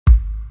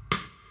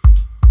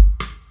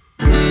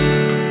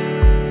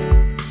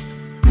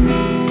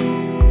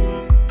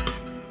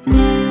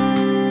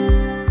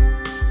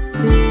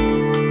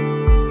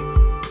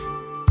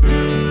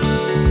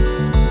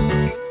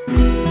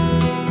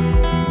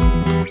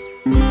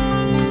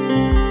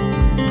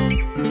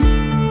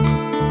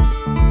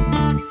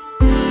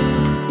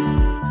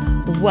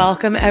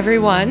Welcome,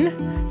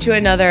 everyone, to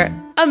another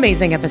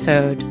amazing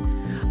episode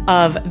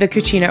of the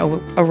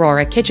Cucina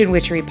Aurora Kitchen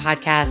Witchery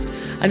podcast,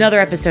 another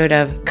episode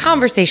of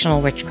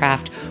Conversational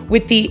Witchcraft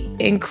with the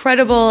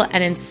incredible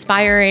and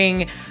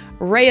inspiring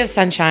ray of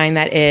sunshine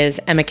that is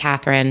Emma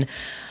Catherine.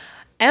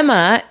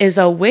 Emma is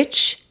a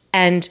witch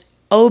and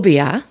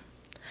obeah.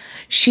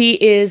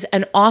 She is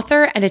an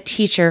author and a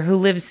teacher who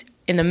lives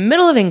in the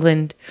middle of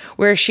England,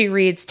 where she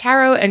reads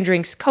tarot and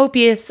drinks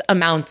copious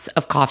amounts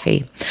of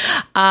coffee.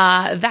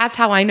 That's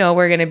how I know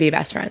we're going to be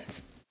best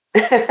friends.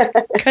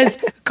 Because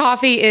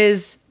coffee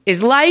is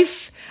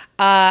life.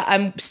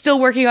 I'm still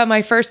working on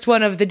my first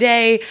one of the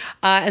day.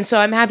 And so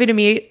I'm happy to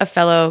meet a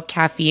fellow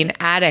caffeine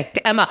addict.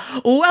 Emma,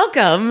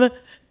 welcome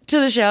to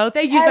the show.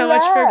 Thank you so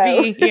much for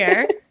being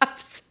here.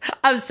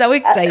 I'm so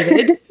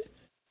excited.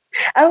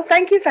 Oh,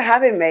 thank you for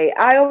having me.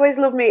 I always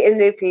love meeting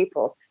new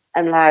people.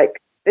 And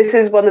this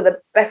is one of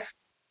the best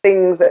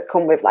things that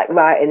come with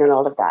writing and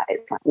all of that.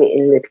 It's like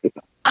meeting new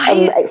people.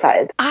 I'm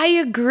excited. I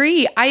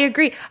agree. I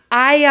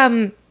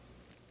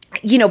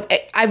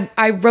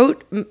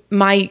wrote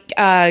my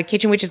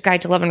Kitchen Witch's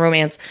Guide to Love and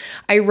Romance.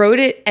 I wrote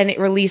it and it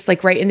released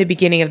right in the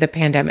beginning of the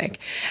pandemic.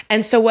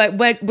 And so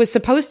what was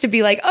supposed to be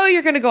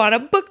you're going to go on a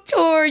book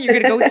tour, you're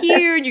going to go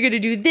here and you're going to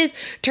do this,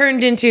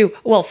 turned into,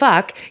 well,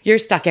 fuck, you're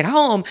stuck at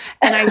home.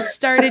 And I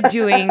started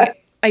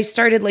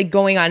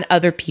going on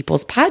other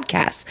people's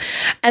podcasts.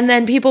 And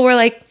then people were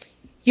like,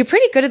 you're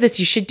pretty good at this.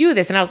 You should do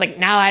this. And I was like,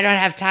 no, I don't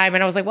have time.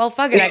 And I was like, well,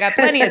 fuck it. I got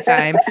plenty of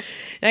time.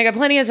 And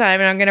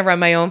I'm going to run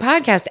my own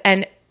podcast.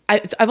 And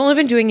I've only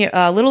been doing it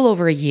a little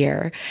over a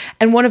year.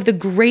 And one of the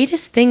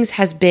greatest things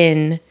has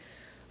been,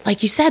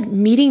 like you said,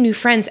 meeting new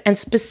friends, and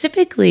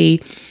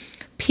specifically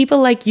people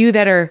like you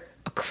that are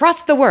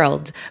across the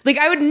world.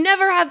 I would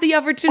never have the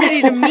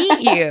opportunity to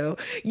meet you.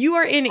 You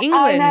are in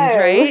England,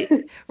 right?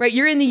 Right.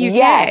 You're in the UK.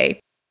 Yeah.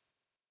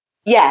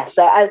 Yeah,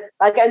 so I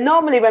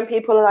normally when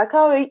people are like,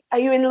 oh, are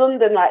you in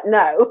London?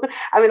 No,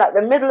 I'm in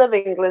the middle of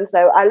England.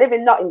 So I live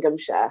in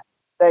Nottinghamshire.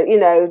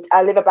 So,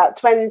 I live about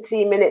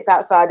 20 minutes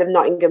outside of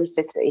Nottingham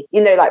City,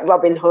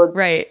 Robin Hood.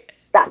 Right.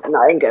 That's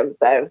Nottingham.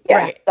 So, yeah,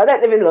 right. So I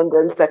don't live in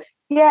London. So,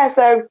 yeah,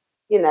 so,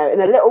 in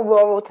a little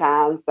rural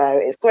town. So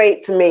it's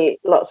great to meet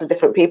lots of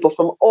different people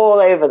from all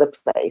over the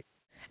place.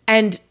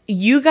 And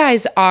you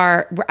guys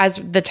are, as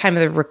the time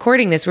of the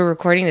recording this, we're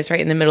recording this right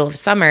in the middle of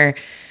summer.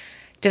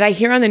 Did I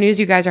hear on the news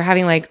you guys are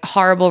having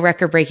horrible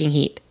record-breaking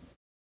heat?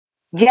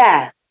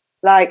 Yes,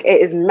 it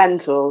is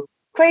mental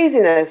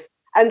craziness.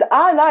 And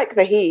I like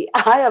the heat.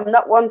 I am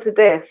not one to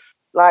diss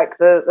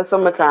the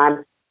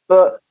summertime,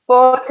 but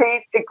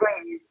 40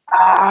 degrees.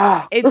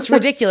 It's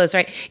ridiculous,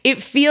 right?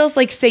 It feels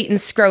like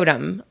Satan's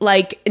scrotum.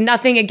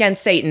 Nothing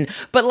against Satan,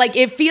 but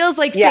it feels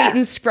like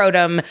Satan's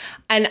scrotum.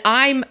 And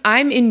I'm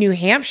in New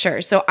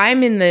Hampshire, so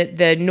I'm in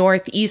the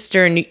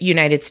northeastern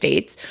United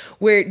States,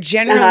 where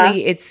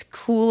generally it's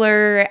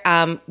cooler.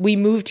 We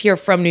moved here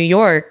from New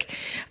York,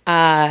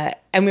 and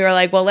we were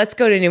like, well, let's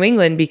go to New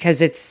England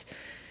because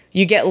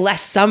you get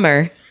less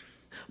summer,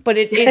 but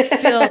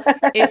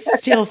it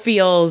still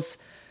feels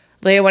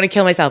like I want to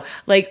kill myself.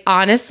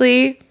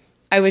 Honestly,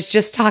 I was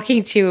just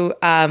talking to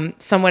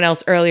someone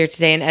else earlier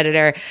today, an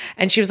editor,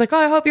 and she was like, oh,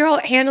 I hope you're all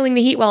handling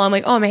the heat well. I'm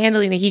like, oh, I'm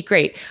handling the heat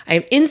great. I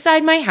am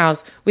inside my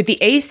house with the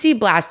AC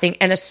blasting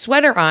and a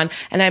sweater on,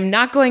 and I'm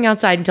not going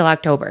outside until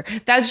October.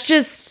 That's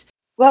just...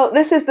 Well,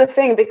 this is the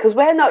thing, because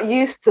we're not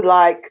used to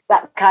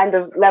that kind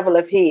of level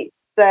of heat.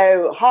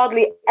 So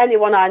hardly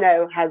anyone I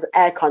know has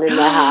aircon in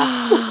their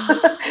house.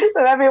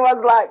 So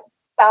everyone's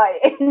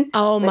dying.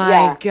 Oh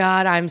my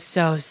God, I'm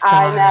so sorry.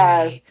 I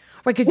know.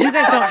 Right, because you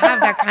guys don't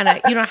have that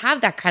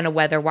kind of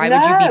weather. Why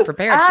would you be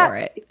prepared for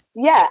it?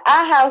 Yeah,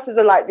 our houses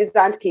are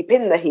designed to keep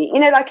in the heat.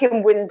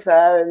 In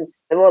winter, and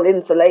they're all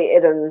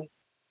insulated, and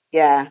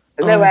no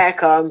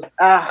aircon.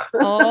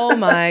 Oh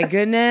my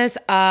goodness.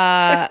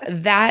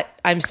 That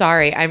I'm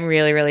sorry. I'm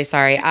really, really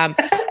sorry.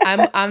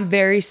 I'm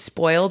very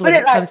spoiled when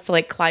it comes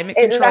to climate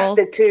control.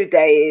 It lasted 2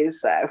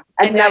 days, so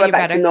and now we're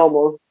back to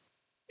normal.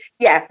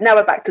 Yeah, now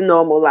we're back to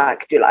normal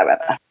July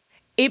weather.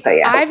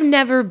 I've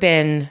never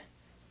been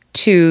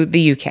to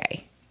the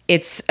UK.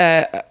 It's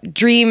a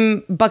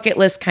dream bucket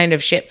list kind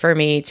of shit for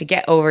me to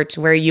get over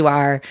to where you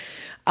are.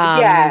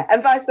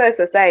 And vice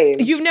versa, same.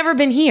 You've never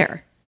been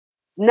here?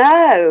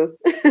 No,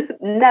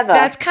 never.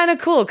 That's kind of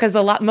cool because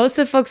most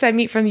of the folks I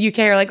meet from the UK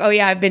are like, oh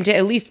yeah, I've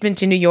at least been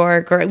to New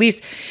York, or at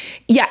least,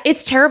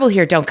 it's terrible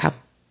here. Don't come.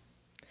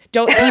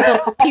 Don't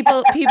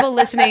people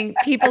listening,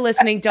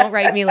 don't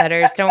write me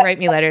letters.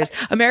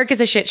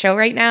 America's a shit show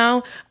right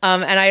now.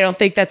 And I don't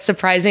think that's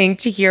surprising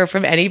to hear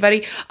from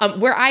anybody.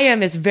 Where I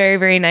am is very,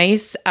 very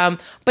nice.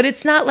 But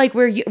it's not like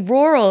we're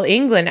rural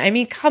England. I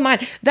mean, come on.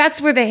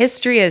 That's where the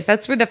history is.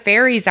 That's where the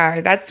fairies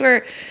are. That's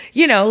where,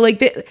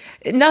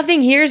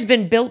 nothing here's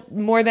been built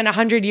more than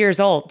 100 years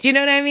old. Do you know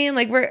what I mean?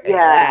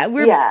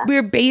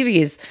 We're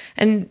babies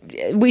and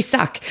we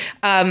suck.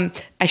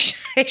 I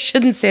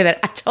shouldn't say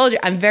that. I told you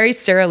I'm very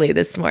surly. surly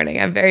this morning.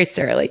 I'm very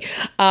surly.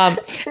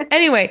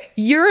 Anyway,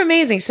 you're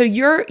amazing. So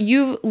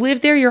you've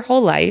lived there your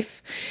whole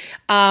life.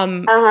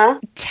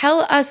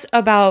 Tell us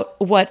about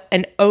what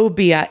an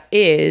obeah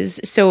is.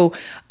 So,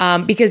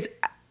 because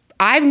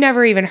I've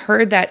never even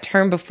heard that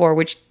term before,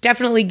 which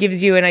definitely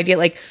gives you an idea.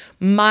 Like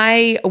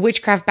my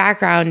witchcraft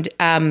background,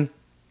 I'm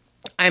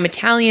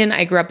Italian.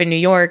 I grew up in New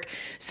York.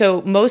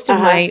 So most of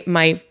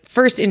my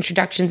first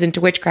introductions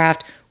into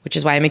witchcraft, which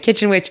is why I'm a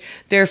kitchen witch,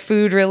 they're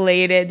food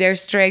related, they're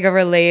Strega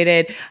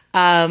related.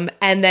 And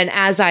then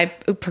as I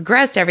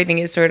progressed, everything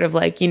is sort of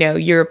like,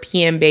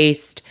 European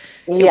based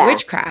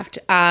witchcraft.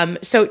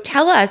 So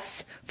tell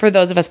us, for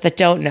those of us that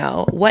don't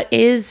know, what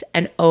is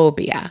an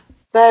obeah?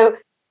 So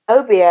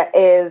obeah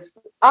is,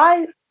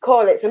 I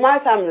call it, so my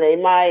family,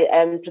 my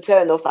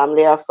paternal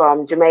family are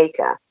from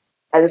Jamaica.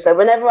 And so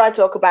whenever I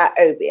talk about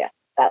obeah,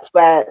 that's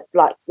where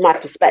like my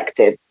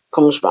perspective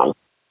comes from.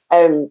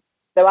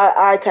 So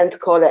I tend to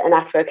call it an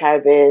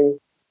Afro-Caribbean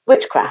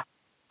witchcraft,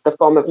 the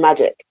form of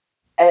magic.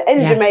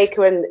 In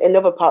Jamaica and in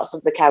other parts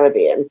of the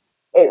Caribbean,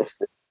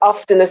 it's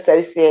often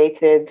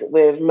associated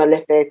with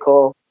malefic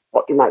or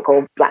what you might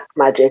call black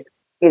magic,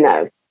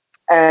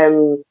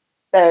 So,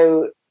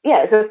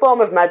 it's a form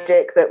of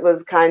magic that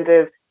was kind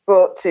of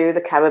brought to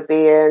the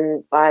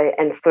Caribbean by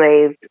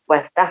enslaved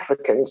West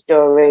Africans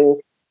during,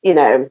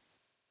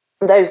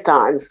 those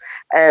times.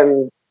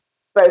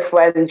 Both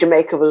when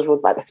Jamaica was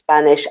ruled by the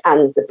Spanish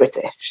and the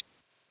British.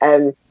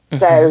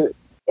 So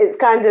it's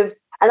kind of,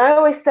 and I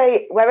always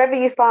say, wherever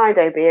you find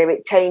obeah,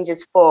 it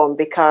changes form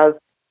because,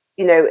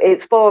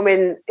 its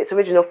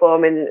original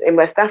form in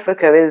West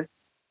Africa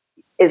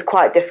is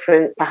quite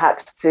different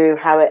perhaps to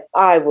how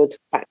I would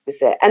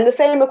practice it. And the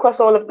same across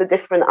all of the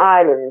different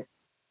islands.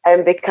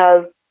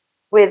 Because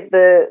when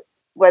the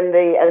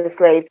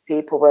enslaved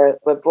people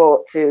were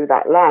brought to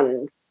that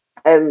land,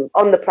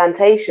 on the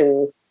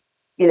plantations,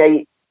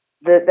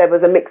 there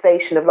was a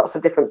mixation of lots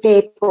of different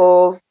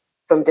peoples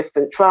from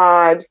different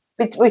tribes.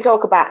 We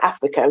talk about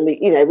Africa, and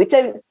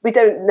we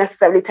don't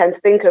necessarily tend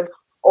to think of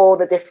all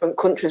the different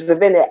countries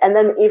within it, and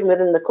then even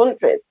within the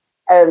countries,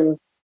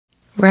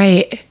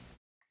 right,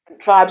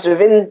 tribes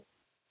within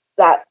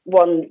that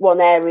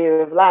one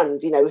area of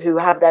land, who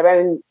have their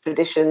own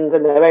traditions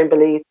and their own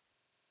beliefs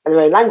and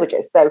their own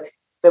languages. So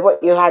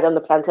what you had on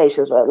the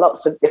plantations were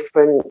lots of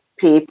different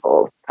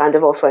people kind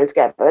of all thrown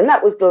together, and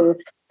that was done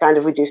kind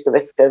of reduce the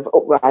risk of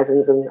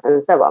uprisings and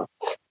so on.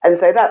 And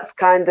so that's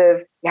kind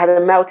of, you had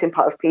a melting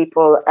pot of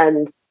people,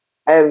 and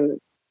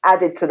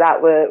added to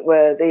that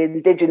were the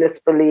indigenous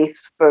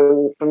beliefs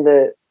from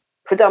the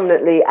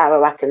predominantly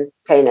Arawak and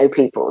Taino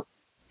peoples.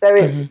 So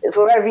it's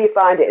wherever you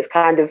find it, it's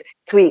kind of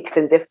tweaked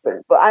and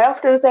different. But I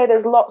often say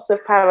there's lots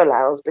of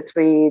parallels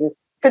between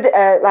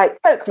like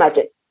folk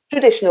magic,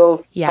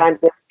 traditional kind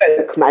of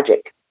folk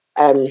magic,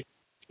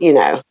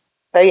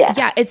 So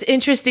yeah, it's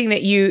interesting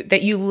that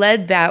you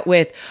led that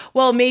with,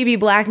 well, maybe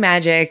black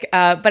magic,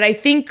 but I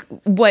think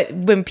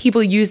when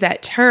people use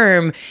that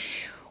term,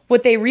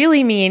 what they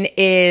really mean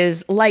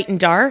is light and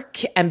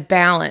dark and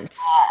balance.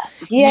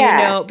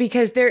 Yeah.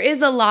 Because there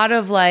is a lot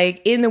of like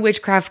in the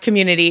witchcraft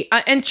community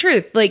and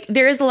truth, like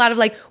there is a lot of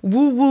like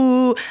woo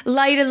woo,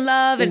 light and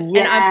love, and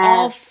I'm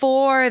all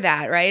for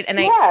that, right? And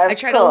I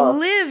try to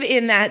live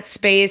in that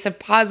space of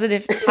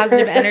positive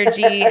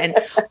energy and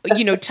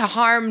to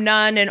harm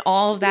none and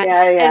all of that.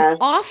 And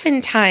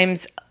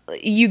oftentimes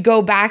you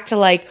go back to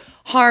like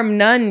harm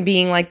none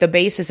being like the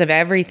basis of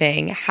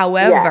everything.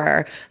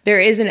 However, there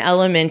is an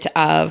element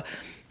of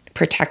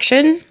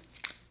protection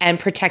and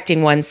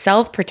protecting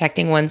oneself,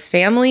 protecting one's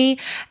family.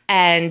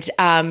 And,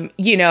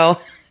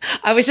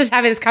 I was just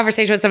having this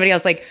conversation with somebody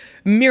else, like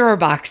mirror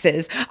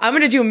boxes. I'm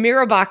going to do a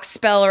mirror box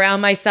spell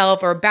around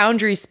myself or a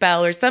boundary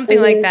spell or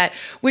something like that,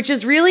 which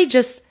is really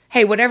just,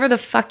 hey, whatever the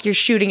fuck you're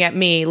shooting at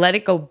me, let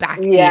it go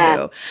back to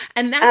you.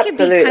 And that can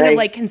be kind of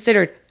like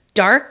considered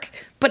dark,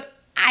 but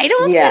I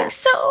don't think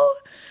so.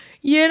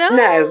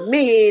 No,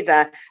 me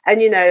either.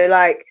 And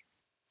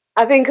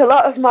I think a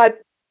lot of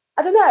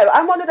I don't know,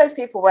 I'm one of those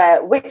people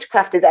where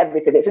witchcraft is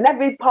everything. It's in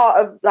every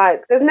part of,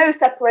 like, there's no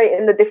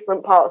separating the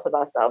different parts of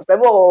ourselves. They're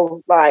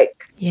all like,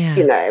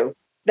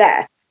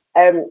 there.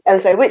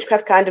 And so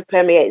witchcraft kind of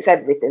permeates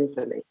everything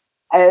for me.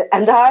 And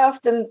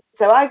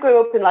I grew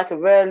up in like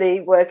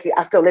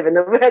I still live in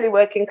a really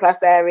working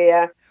class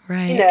area.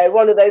 Right.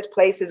 One of those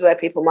places where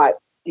people might,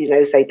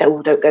 say,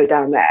 don't go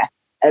down there.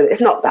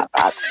 It's not that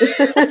bad.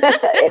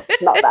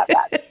 It's not that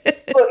bad.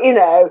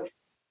 But,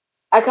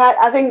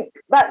 I think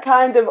that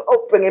kind of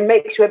upbringing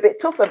makes you a bit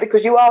tougher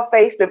because you are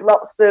faced with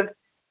lots of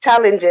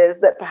challenges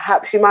that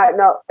perhaps you might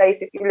not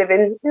face if you live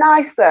in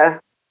nicer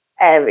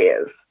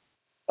areas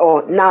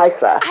or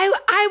nicer.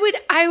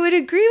 I would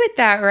agree with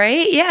that,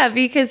 right? Yeah,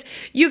 because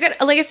you got,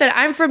 like I said,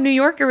 I'm from New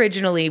York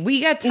originally.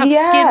 We got tough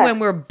skin when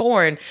we're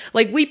born.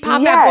 Like we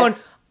pop out going,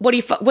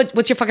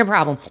 what's your fucking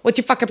problem? What's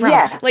your fucking problem?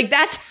 Yeah. Like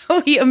that's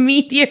how we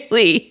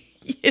immediately,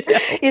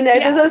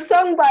 There's a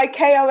song by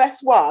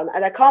KRS-One,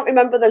 and I can't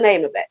remember the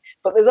name of it,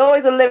 but there's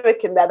always a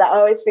lyric in there that I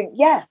always think,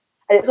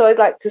 And it's always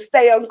like, to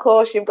stay on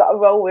course, you've got to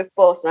roll with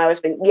force. And I always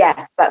think,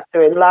 yeah, that's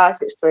true in life,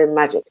 it's true in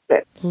magic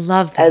too.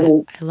 Love that.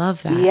 I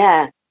love that.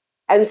 Yeah.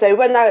 And so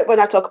when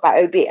I talk about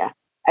Obeah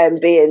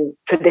being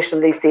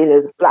traditionally seen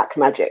as black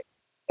magic,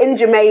 in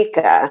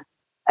Jamaica,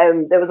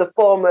 there was a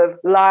form of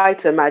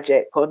lighter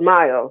magic called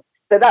Mile.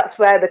 So that's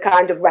where the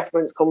kind of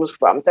reference comes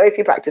from. So if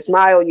you practice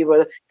Mile, you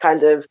were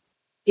kind of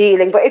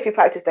healing. But if you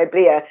practice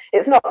Obeah,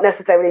 it's not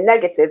necessarily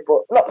negative,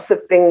 but lots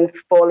of things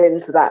fall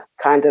into that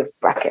kind of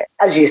bracket,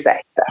 as you say.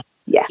 So,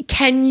 yeah.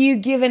 Can you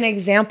give an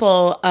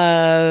example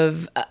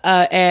of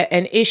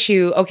an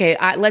issue? Okay,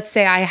 let's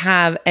say I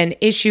have an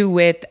issue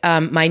with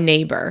my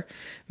neighbor.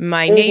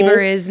 My neighbor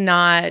is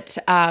not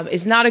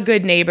a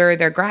good neighbor.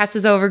 Their grass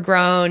is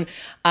overgrown.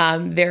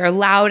 They're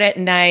loud at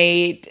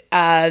night.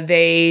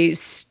 They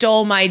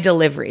stole my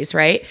deliveries,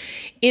 right?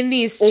 In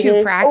these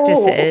two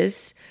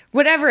practices,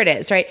 whatever it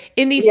is, right?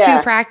 In these two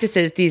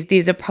practices,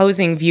 these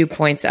opposing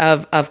viewpoints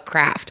of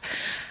craft,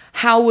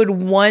 how would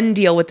one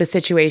deal with the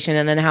situation,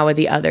 and then how would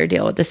the other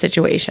deal with the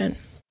situation?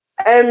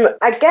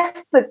 I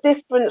guess the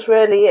difference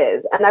really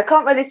is, and I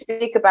can't really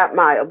speak about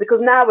Mile,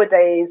 because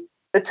nowadays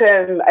the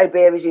term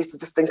Obeah is used to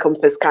just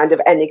encompass kind of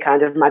any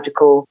kind of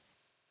magical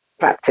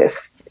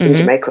practice in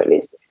Jamaica, at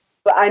least.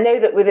 But I know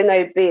that within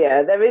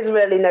Obeah, there is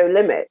really no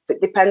limit.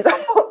 It depends on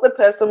what the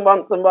person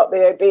wants and what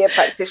the Obeah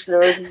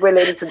practitioner is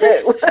willing to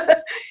do,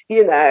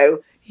 you know.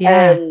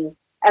 Yeah.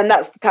 And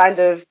that's kind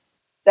of,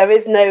 there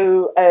is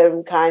no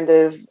kind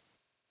of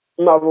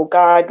moral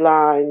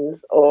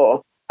guidelines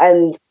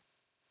and,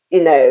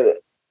 you know,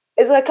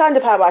 it's a kind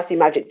of how I see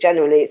magic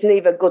generally. It's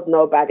neither good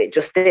nor bad. It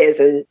just is.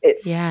 And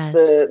it's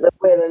the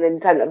will and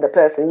intent of the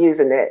person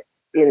using it,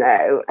 you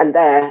know, and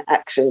their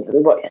actions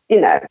and what,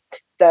 you know.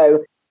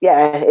 So,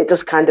 yeah, it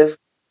just kind of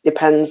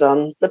depends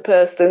on the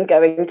person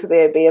going to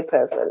the Obeah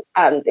person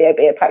and the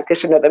Obeah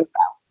practitioner themselves.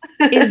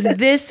 Is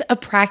this a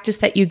practice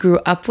that you grew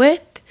up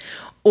with?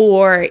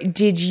 Or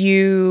did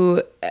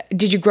you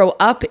grow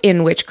up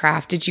in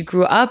witchcraft? Did you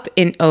grow up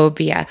in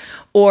Obeah?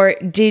 Or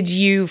did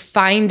you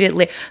find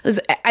it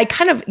I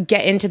kind of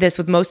get into this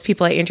with most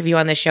people I interview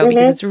on this show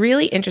because it's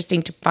really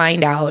interesting to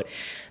find out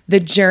the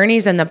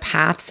journeys and the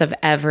paths of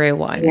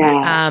everyone.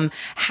 Yeah.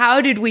 How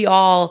did we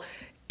all,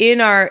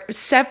 in our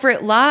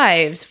separate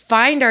lives,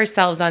 find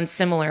ourselves on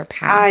similar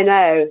paths? I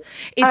know.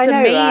 It's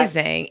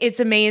amazing. Right? It's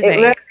amazing.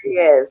 It really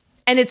is.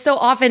 And it's so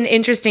often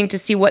interesting to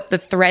see what the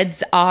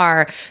threads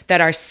are that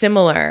are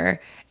similar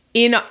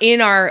in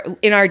our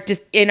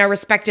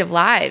respective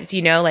lives,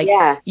 you know, like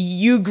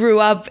you grew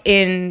up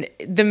in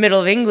the middle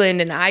of England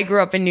and I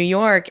grew up in New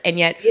York, and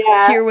yet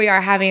here we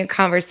are having a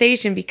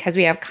conversation because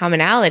we have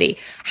commonality.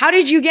 How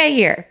did you get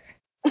here?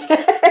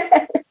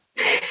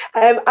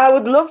 I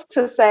would love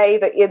to say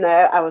that, you know,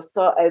 I was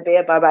taught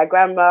Obeah by my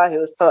grandma, who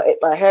was taught it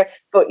by her,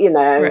 but, you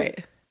know,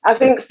 I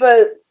think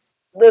for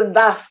the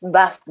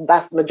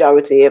vast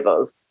majority of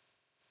us,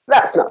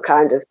 that's not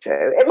kind of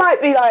true. It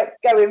might be like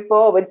going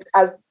forward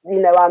as, you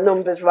know, our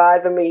numbers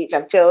rise and we each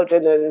have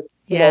children, and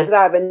you know,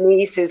 I have a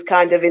niece who's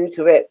kind of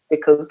into it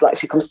because like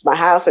she comes to my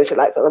house and she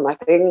likes all of my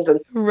things and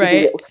we do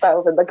little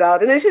spells in the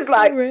garden, and she's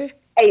like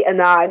 8 or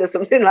 9 or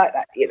something like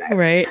that, you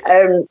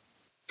know.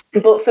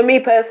 But for me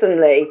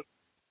personally,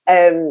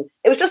 it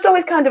was just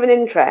always kind of an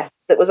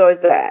interest that was always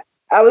there.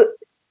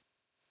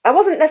 I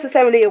wasn't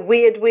necessarily a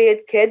weird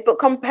kid, but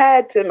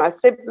compared to my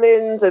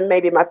siblings and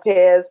maybe my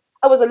peers,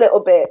 I was a little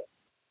bit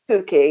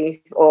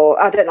kooky,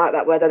 or I don't like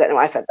that word. I don't know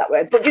why I said that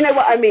word, but you know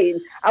what I mean?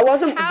 I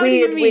wasn't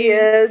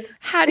weird.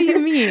 How do you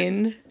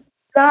mean?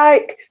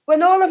 Like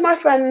when all of my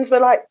friends were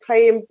like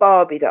playing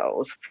Barbie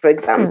dolls, for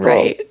example.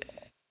 Right.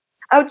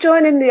 I would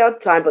join in the odd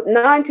time, but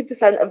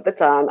 90% of the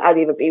time I'd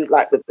either be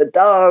like with the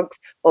dogs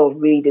or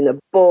reading a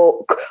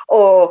book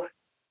or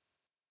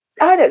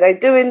I don't know,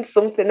 doing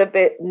something a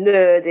bit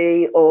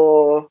nerdy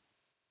or,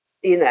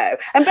 you know.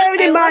 And bearing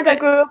in mind, I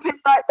grew up in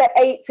like the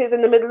 80s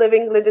in the middle of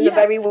England in a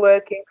very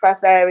working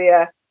class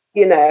area,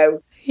 you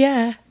know.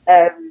 Yeah.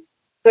 So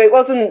I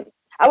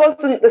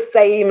wasn't the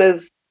same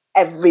as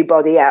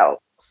everybody else.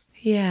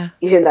 Yeah.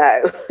 You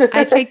know.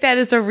 I take that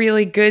as a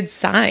really good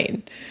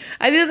sign.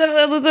 I think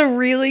that was a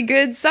really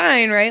good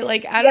sign, right?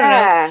 Like, I don't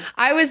know.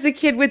 I was the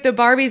kid with the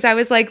Barbies. I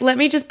was like, let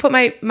me just put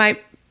my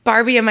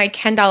Barbie and my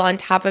Ken doll on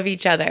top of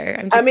each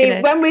other.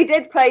 When we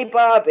did play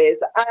Barbies,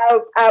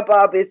 our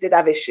Barbies did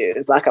have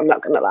issues. Like, I'm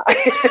not going to lie.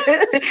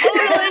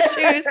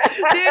 Total issues.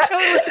 They're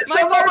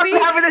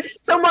totally.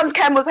 Someone's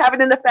Ken was having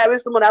an affair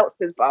with someone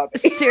else's Barbie.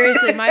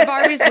 Seriously, my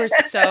Barbies were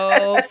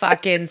so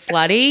fucking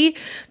slutty.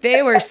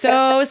 They were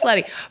so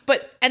slutty.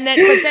 But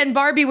then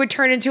Barbie would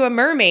turn into a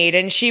mermaid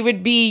and she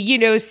would be, you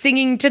know,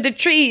 singing to the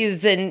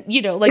trees and,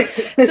 you know, like,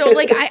 so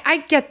like,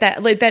 I get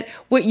that, like that,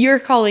 what you're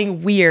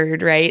calling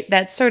weird, right?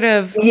 That sort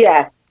of,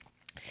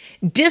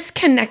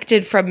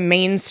 disconnected from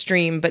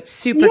mainstream, but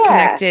super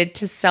connected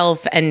to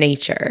self and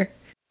nature.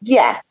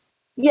 Yeah.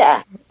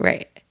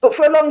 Right. But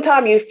for a long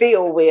time, you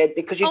feel weird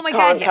because you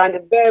can't kind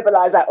of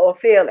verbalize that or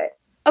feel it.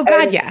 Oh,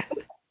 God, yeah.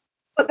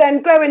 But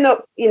then growing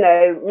up, you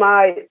know,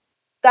 my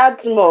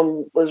dad's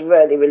mum was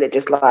really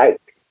religious. Like,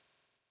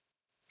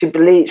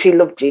 she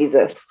loved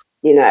Jesus.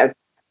 you know.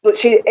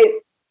 But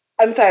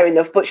and fair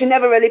enough, but she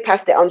never really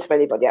passed it on to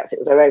anybody else. It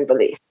was her own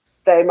belief.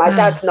 So my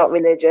dad's not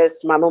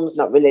religious, my mum's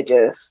not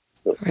religious.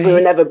 Right. We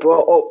were never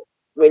brought up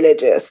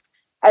religious.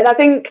 And I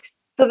think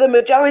for the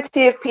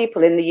majority of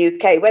people in the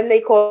UK, when they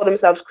call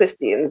themselves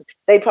Christians,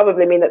 they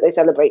probably mean that they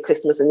celebrate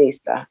Christmas and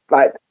Easter.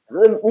 Like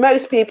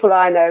most people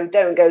I know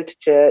don't go to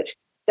church,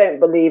 don't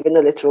believe in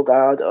the literal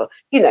God, or,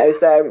 you know,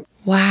 so.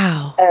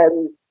 Wow.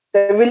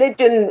 So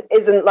religion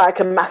isn't like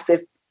a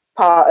massive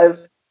part of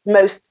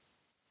most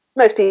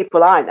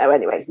people I know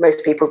anyway,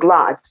 most people's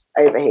lives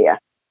over here.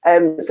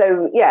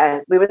 So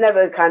yeah, we were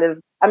never kind of,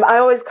 I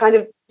always kind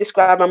of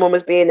describe my mum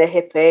as being a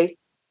hippie.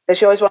 So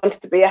she always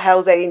wanted to be a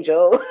Hell's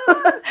Angel.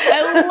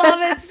 I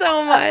love it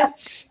so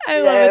much.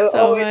 I love it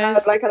so much.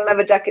 Had like a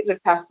leather jackets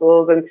with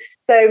tassels. And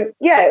so,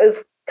 yeah, it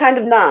was kind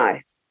of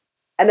nice.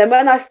 And then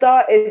when I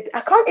started,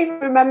 I can't even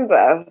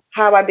remember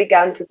how I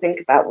began to think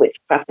about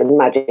witchcraft and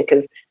magic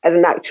as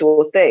an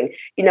actual thing.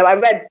 You know, I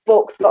read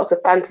books, lots of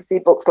fantasy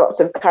books, lots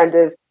of kind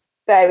of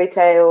fairy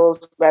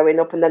tales growing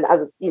up. And then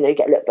as, you know, you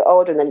get a little bit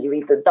older and then you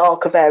read the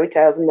darker fairy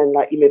tales and then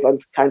like you move on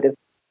to kind of,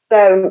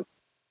 so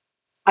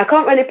I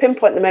can't really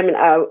pinpoint the moment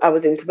I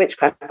was into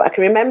witchcraft, but I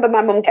can remember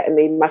my mum getting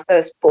me my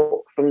first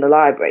book from the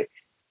library.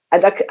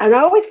 And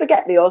I always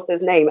forget the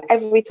author's name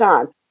every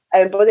time.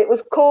 But it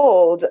was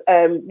called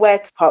Where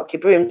to Park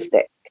Your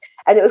Broomstick.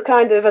 And it was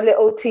kind of a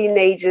little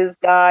teenager's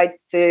guide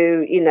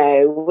to, you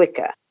know,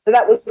 Wicca. So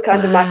that was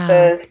kind of my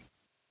first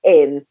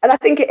in. And I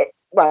think,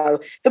 for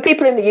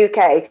people in the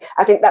UK,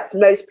 I think that's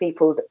most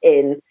people's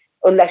in,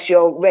 unless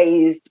you're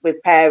raised with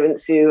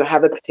parents who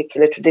have a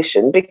particular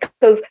tradition.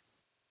 Because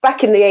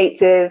back in the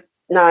 80s,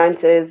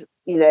 90s,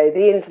 you know,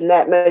 the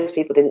internet, most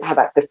people didn't have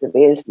access to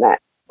the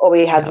internet. All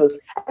we had was,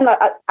 and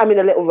I'm in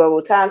a little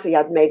rural town, so you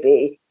had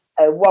maybe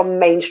one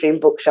mainstream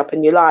bookshop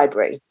in your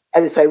library.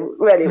 And so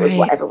really it was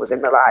whatever was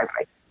in the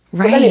library.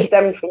 Right. But then it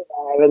stemmed from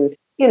there. And,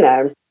 you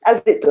know,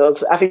 as it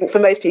does, I think for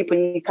most people,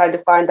 you kind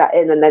of find that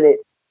in and then it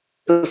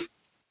just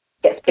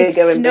gets bigger and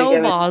bigger. It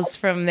snowballs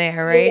from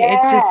there, right? Yeah.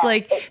 It's just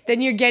like,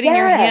 then you're getting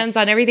your hands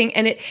on everything.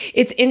 And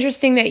it's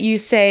interesting that you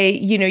say,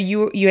 you know,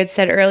 you had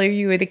said earlier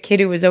you were the kid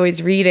who was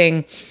always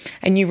reading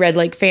and you read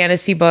like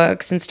fantasy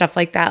books and stuff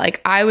like that. Like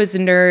I was a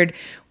nerd.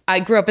 I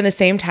grew up in the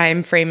same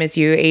time frame as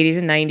you, 80s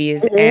and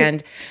 90s. Mm-hmm.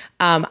 And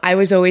I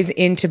was always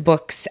into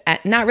books,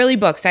 not really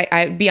books.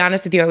 I be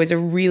honest with you, I was a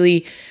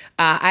really,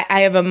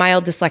 I have a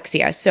mild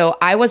dyslexia. So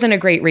I wasn't a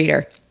great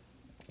reader.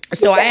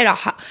 So I had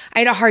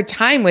a hard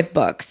time with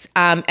books.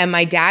 And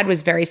my dad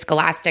was very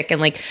scholastic.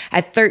 And like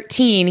at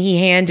 13, he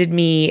handed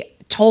me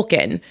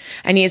Tolkien.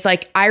 And he's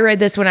like, I read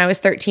this when I was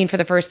 13 for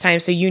the first time,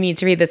 so you need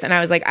to read this. And I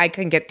was like, I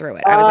couldn't get through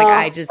it. I was like,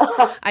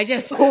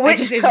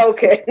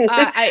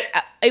 Tolkien?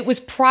 It was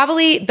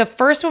probably, the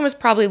first one was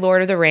probably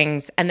Lord of the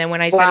Rings. And then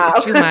when I said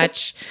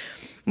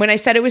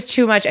it was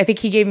too much, I think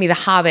he gave me The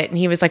Hobbit and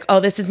he was like, oh,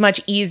 this is much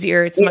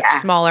easier. It's much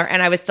smaller.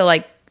 And I was still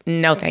like,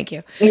 no, thank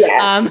you.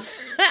 Yeah.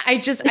 I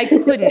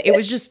couldn't. It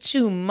was just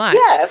too much.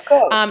 Yeah, of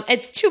course.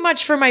 It's too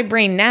much for my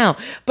brain now.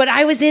 But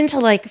I was into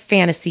like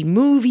fantasy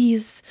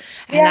movies,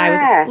 and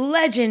I was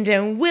Legend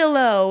and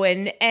Willow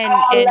and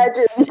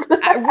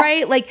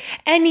right, like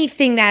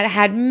anything that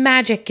had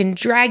magic and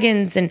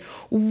dragons and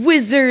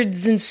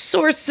wizards and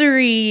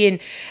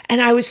sorcery,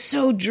 and I was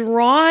so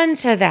drawn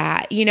to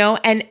that, you know,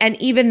 and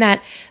even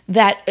that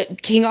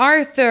King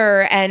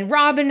Arthur and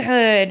Robin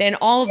Hood and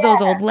all of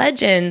those old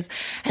legends,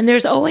 and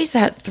there's always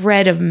that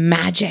thread of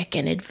magic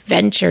and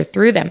adventure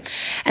through them.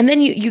 And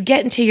then you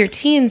get into your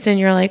teens and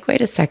you're like,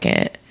 wait a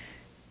second,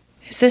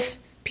 is this,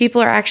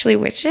 people are actually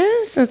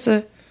witches? That's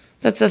a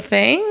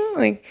thing?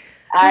 Like,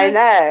 I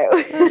know.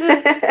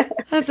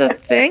 That's a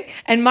thing.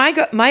 And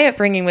my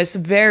upbringing was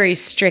very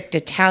strict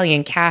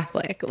Italian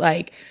Catholic,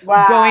 like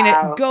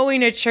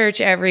going to church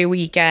every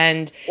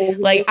weekend.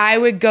 Mm-hmm. Like I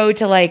would go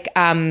to like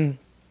a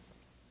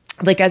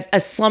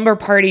slumber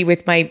party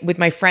with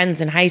my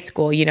friends in high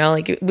school, you know,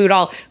 like we would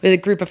all, with a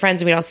group of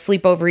friends, and we'd all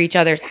sleep over each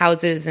other's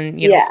houses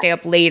and, you know, stay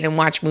up late and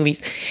watch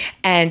movies.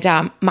 And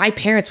my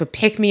parents would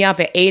pick me up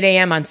at 8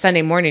 a.m. on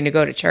Sunday morning to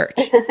go to church.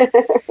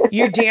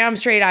 You're damn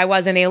straight I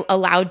wasn't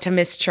allowed to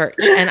miss church.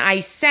 And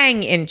I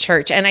sang in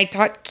church and I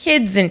taught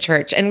kids in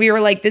church. And we were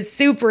like this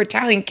super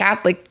Italian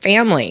Catholic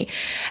family.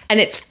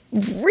 And it's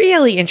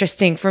really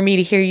interesting for me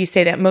to hear you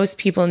say that most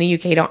people in the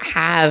UK don't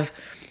have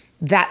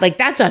that, like,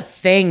 that's a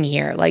thing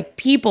here. Like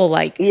people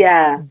like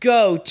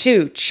go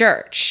to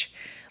church.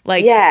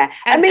 Like, I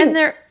mean,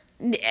 they're,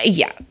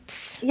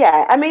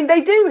 I mean,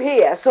 they do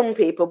here, some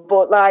people,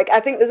 but like,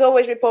 I think there's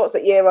always reports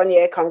that year on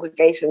year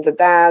congregations are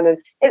down, and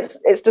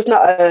it's just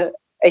not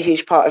a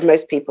huge part of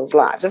most people's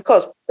lives. Of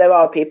course, there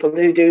are people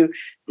who do,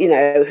 you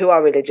know, who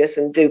are religious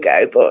and do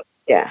go, but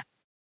yeah.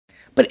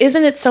 But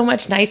isn't it so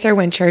much nicer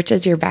when church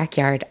is your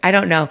backyard? I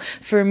don't know.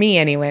 For me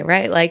anyway,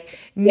 right? Like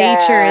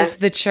nature is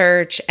the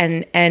church.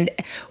 And,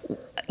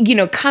 you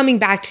know, coming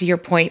back to your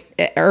point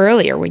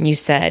earlier when you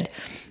said,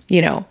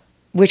 you know,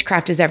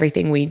 witchcraft is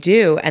everything we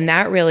do. And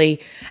that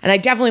really, and I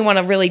definitely want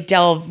to really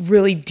delve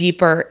really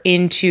deeper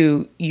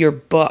into your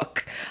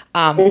book,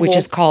 which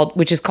is called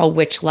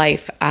Witch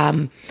Life.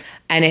 And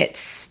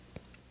it's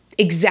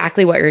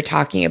exactly what you're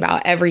talking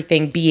about.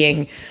 Everything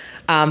being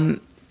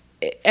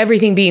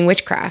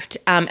witchcraft,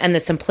 and the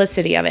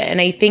simplicity of it. And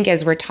I think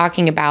as we're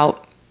talking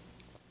about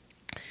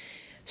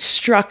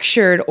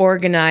structured,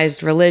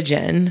 organized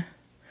religion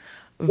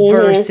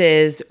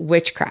versus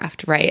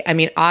witchcraft, right? I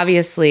mean,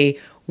 obviously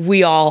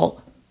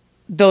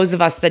those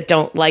of us that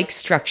don't like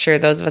structure,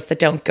 those of us that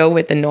don't go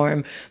with the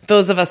norm,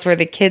 those of us were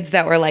the kids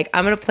that were like,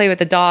 I'm going to play with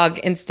the dog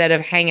instead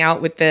of hang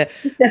out with the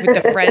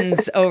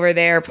friends over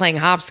there playing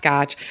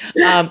hopscotch.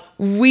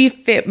 We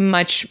fit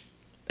much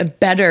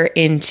better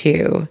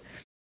into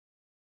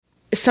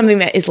something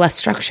that is less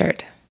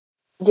structured.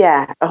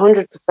 Yeah,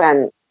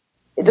 100%.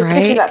 It just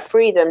gives you that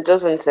freedom,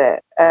 doesn't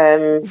it?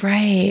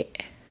 Right.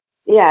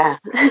 Yeah.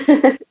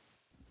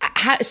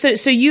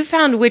 So you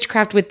found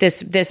witchcraft with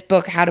this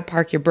book, How to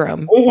Park Your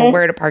Broom, or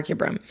Where to Park Your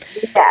Broom.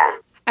 Yeah.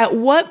 At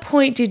what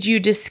point did you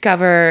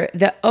discover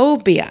the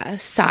Obeah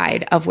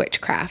side of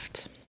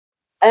witchcraft?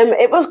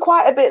 It was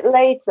quite a bit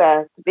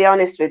later, to be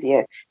honest with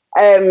you.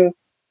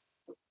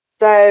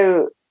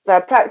 So I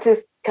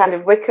practiced kind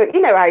of Wicca.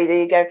 You know how you do,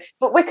 you go,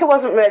 but Wicca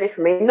wasn't really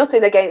for me.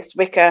 Nothing against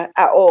Wicca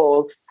at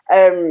all.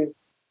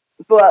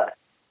 But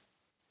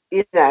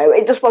you know,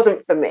 it just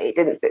wasn't for me. It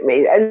didn't fit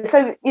me. And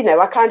so, you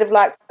know, I kind of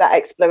liked that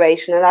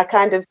exploration, and I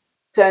kind of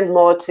turned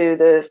more to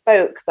the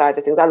folk side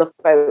of things. I love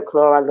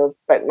folklore. I love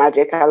folk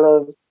magic. I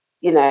love,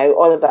 you know,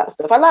 all of that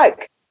stuff. I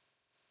like,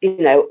 you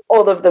know,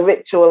 all of the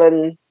ritual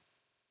and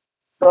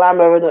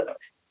glamour.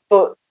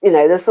 But, you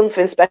know, there's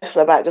something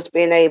special about just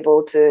being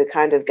able to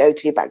kind of go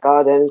to your back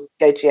garden,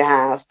 go to your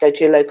house, go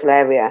to your local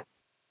area,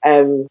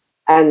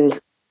 and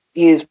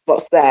use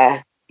what's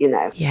there, you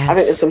know. Yes. I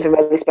think there's something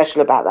really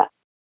special about that.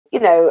 You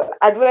know,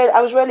 I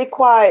was really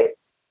quite,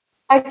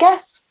 I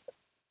guess,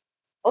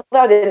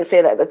 although I didn't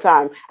feel it at the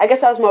time, I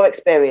guess I was more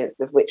experienced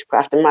with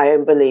witchcraft and my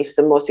own beliefs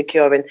and more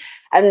secure in.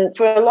 And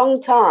for a long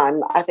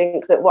time, I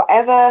think that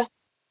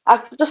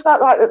I just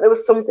felt like that there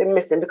was something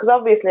missing, because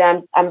obviously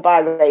I'm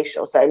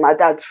biracial. So my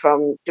dad's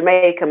from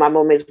Jamaica, my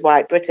mum is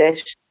white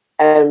British.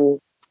 And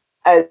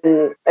so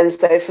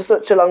for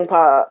such a long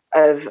part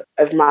of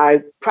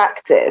my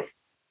practice,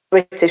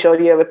 British or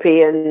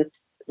European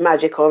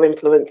magic or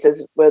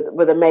influences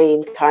were the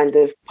main kind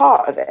of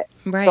part of it.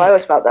 Right. So I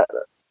always felt that,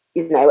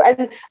 you know,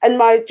 and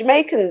my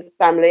Jamaican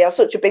family are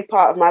such a big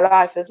part of my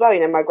life as well. You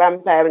know, my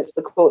grandparents,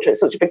 the culture,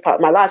 it's such a big part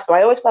of my life. So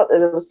I always felt that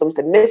there was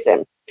something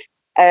missing.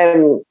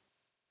 And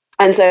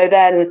so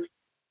then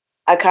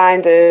I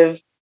kind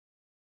of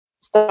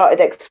started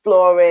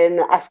exploring,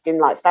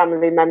 asking like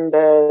family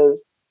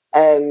members,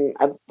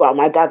 well,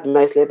 my dad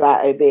mostly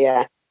about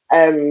Obeah,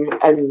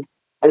 and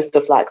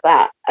stuff like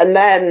that. And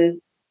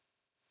then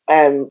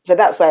so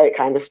that's where it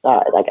kind of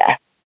started, I guess.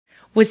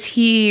 Was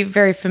he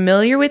very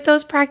familiar with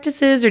those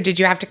practices, or did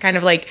you have to kind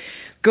of like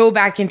go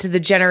back into the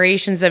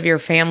generations of your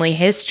family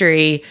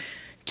history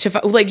to,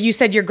 like you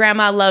said, your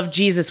grandma loved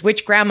Jesus.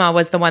 Which grandma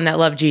was the one that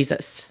loved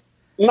Jesus?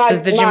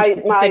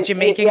 The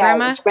Jamaican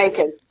grandma?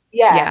 Jamaican.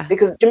 Yeah,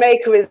 because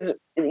Jamaica is,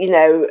 you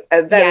know,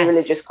 a very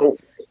religious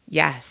country.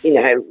 Yes. You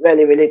know,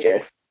 really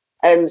religious.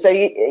 So,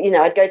 you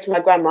know, I'd go to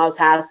my grandma's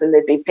house and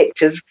there'd be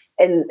pictures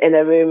in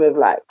a room of,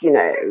 like, you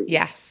know,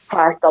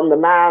 Christ on the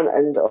Mount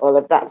and all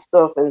of that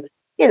stuff. And,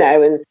 you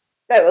know, and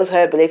that was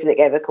her belief, and it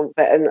gave her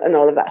comfort and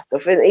all of that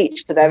stuff, and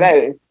each to their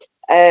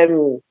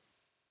own.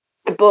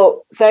 But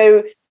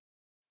so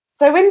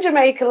in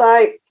Jamaica,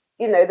 like,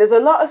 you know, there's a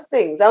lot of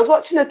things. I was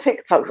watching a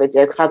TikTok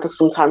video, because I just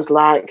sometimes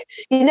like,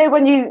 you know,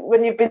 when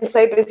you've been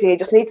so busy, you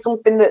just need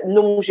something that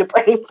numbs your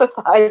brain for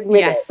 5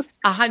 minutes.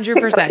 Yes,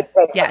 100%.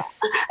 Yes.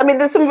 I mean,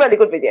 there's some really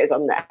good videos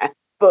on there,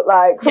 but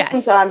like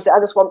sometimes I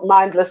just want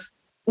mindless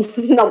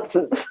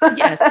nonsense.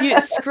 Yes, you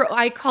scroll.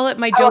 I call it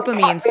my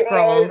dopamine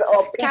scroll.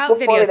 Cat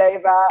videos.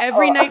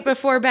 Every night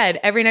before bed,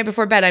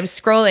 I'm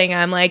scrolling.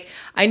 I'm like,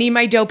 I need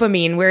my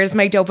dopamine. Where's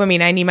my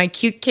dopamine? I need my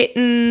cute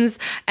kittens.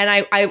 And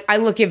I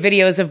look at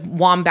videos of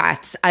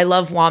wombats. I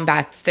love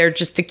wombats. They're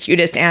just the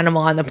cutest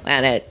animal on the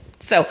planet.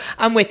 So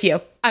I'm with you.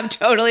 I'm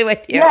totally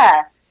with you.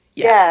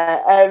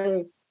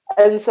 Yeah.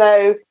 And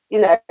so,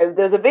 you know,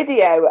 there's a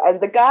video, and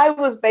the guy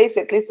was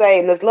basically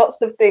saying there's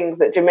lots of things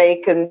that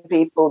Jamaican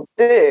people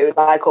do,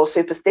 like, or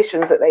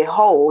superstitions that they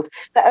hold,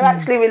 that are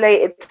actually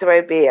related to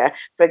Obeah.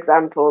 For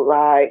example,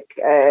 like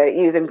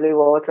using blue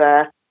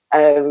water,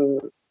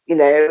 you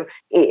know,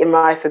 eating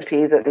rice and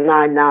peas at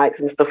 9 nights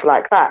and stuff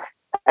like that.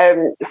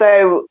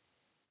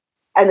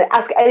 And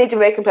ask any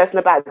Jamaican person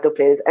about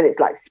duppies, and it's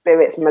like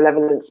spirits,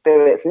 malevolent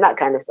spirits, and that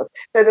kind of stuff.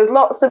 So there's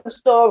lots of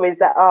stories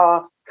that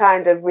are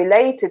kind of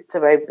related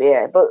to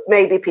Obeah, but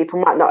maybe people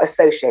might not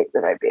associate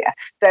with Obeah.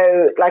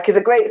 So, like, it's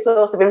a great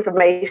source of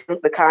information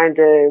for kind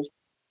of,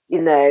 you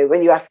know,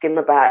 when you ask him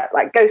about,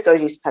 like, ghost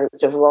stories used to tell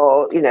each other,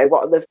 or, you know,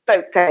 what are the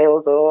folk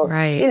tales, or,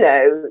 you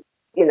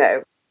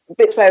know,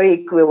 bits where he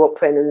grew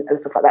up in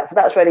and stuff like that. So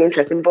that's really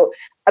interesting. But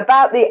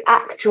about the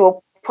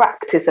actual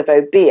practice of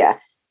Obeah,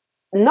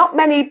 not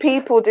many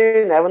people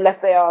do know unless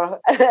they are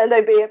an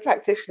obeah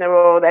practitioner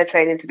or they're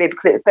training to be,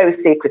 because it's so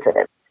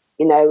secretive.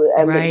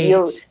 Right.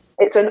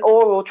 It's an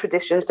oral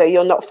tradition, so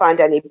you'll not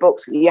find any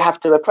books. You have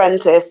to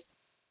apprentice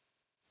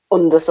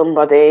under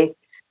somebody,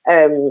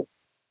 and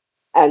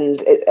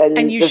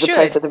you there's should. a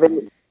process of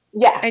it.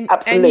 Yeah,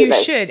 absolutely.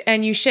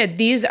 And you should.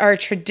 These are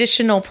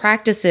traditional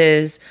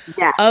practices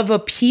of a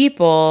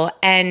people,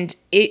 and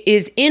it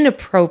is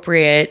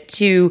inappropriate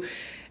to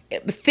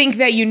think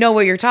that you know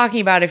what you're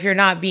talking about if you're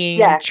not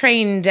being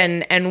trained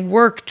and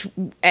worked,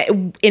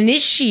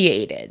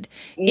 initiated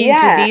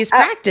into these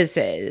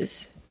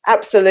practices.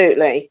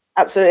 Absolutely.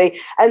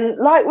 And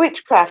like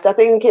witchcraft, I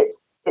think it's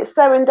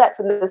so in depth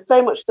and there's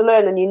so much to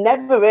learn, and you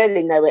never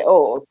really know it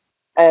all.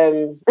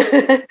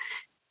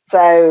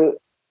 So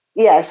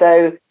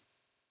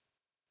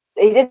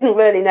he didn't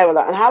really know a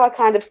lot, and how I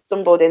kind of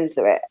stumbled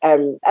into it.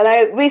 And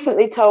I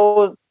recently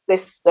told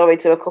this story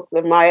to a couple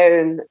of my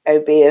own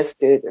obeah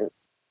students.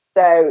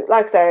 So,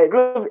 like I say,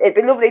 it'd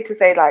be lovely to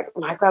say, like,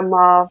 my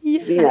grandma,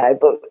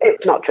 but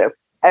it's not true.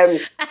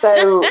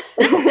 So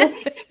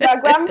my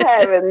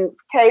grandparents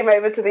came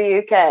over to the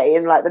UK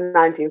in like the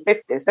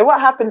 1950s. So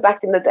what happened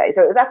back in the day?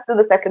 So it was after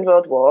the Second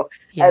World War,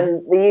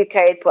 and the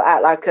UK put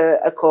out like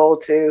a call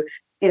to,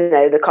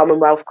 the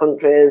Commonwealth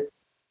countries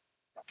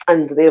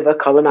and the other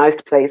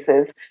colonised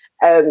places,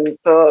 they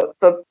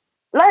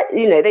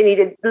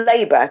needed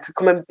labour to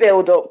come and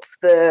build up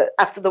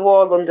after the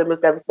war. London was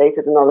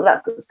devastated and all of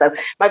that stuff. So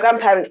my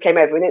grandparents came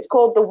over, and it's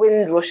called the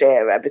Windrush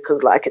era because,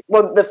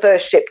 the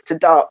first ship to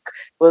dock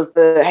was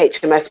the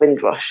HMS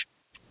Windrush.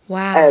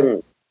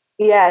 Wow.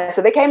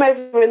 So they came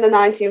over in the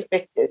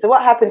 1950s. So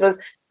what happened was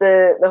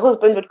the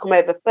husband would come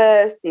over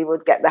first. He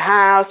would get the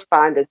house,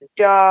 find a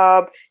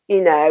job,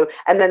 and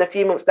then a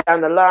few months down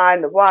the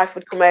line, the wife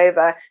would come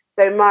over.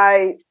 So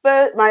my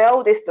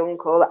oldest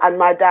uncle and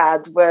my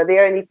dad were the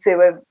only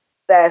two of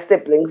their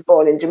siblings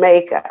born in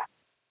Jamaica.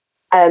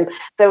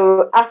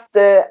 So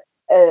after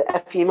a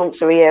few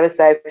months or a year or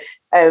so,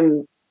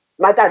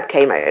 my dad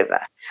came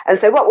over. And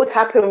so what would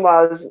happen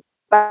was,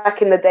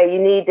 back in the day, you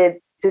needed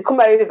to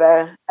come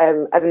over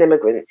as an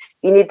immigrant.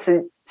 You need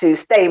to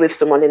stay with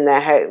someone in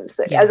their home.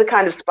 So as a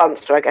kind of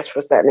sponsor, I guess, for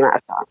a certain amount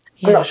of time.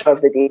 I'm not sure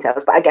of the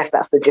details, but I guess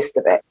that's the gist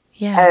of it.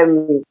 Yeah.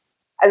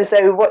 And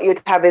so what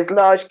you'd have is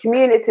large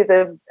communities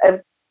of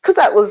because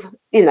that was,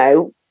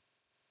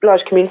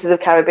 large communities of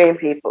Caribbean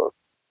peoples.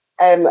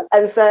 And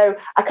so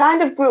I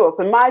kind of grew up,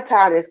 and my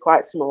town is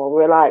quite small.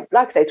 We're like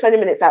I say, 20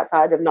 minutes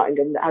outside of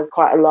Nottingham that has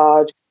quite a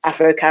large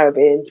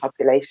Afro-Caribbean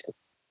population.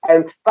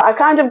 But I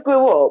kind of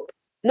grew up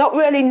not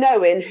really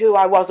knowing who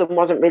I was and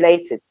wasn't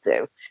related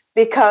to.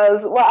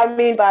 Because what I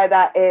mean by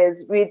that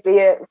is we'd be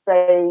at,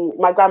 say,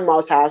 my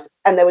grandma's house,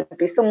 and there would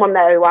be someone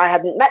there who I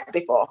hadn't met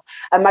before.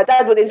 And my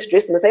dad would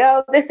introduce them and say,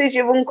 "Oh, this is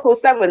your uncle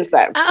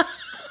so-and-so."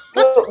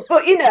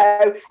 But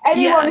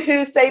anyone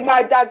who's, say,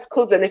 my dad's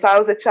cousin, if I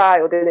was a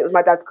child and it was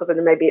my dad's cousin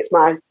and maybe it's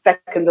my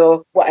second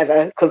or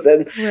whatever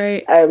cousin,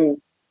 right.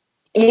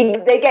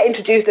 They get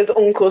introduced as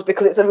uncles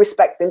because it's a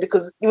respect thing,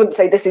 because you wouldn't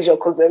say this is your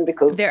cousin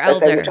because they're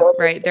older,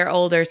 right? They're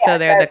older, so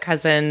they're the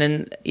cousin,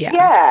 and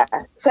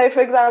So, for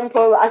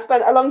example, I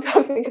spent a long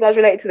time thinking I was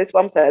related to this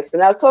one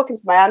person. I was talking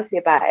to my auntie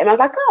about it, and I was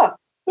like, "Oh,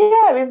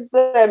 yeah,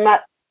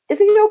 is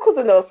he your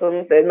cousin or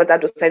something?" My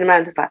dad was saying, and my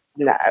auntie's like,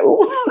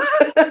 "No."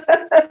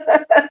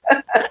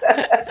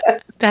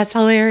 That's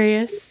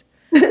hilarious.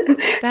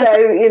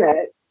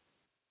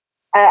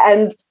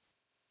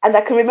 And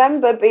I can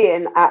remember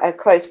being at a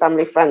close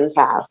family friend's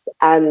house,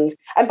 and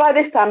by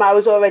this time I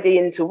was already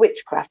into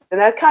witchcraft, and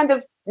I kind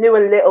of knew a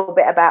little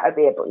bit about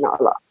obeah, but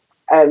not a lot.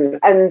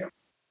 And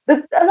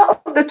a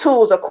lot of the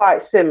tools are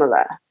quite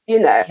similar,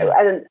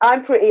 and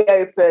I'm pretty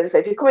open. So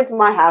if you come into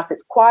my house,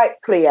 it's quite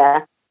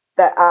clear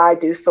that I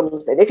do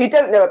something. If you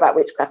don't know about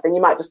witchcraft, then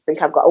you might just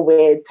think I've got a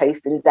weird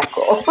taste in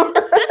decor.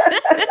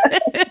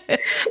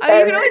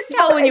 You can always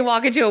tell when you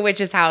walk into a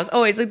witch's house.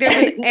 Always, like, there's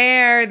an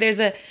air, there's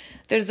an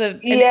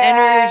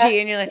energy,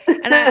 and you're like,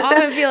 and I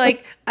often feel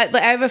like I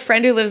have a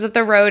friend who lives up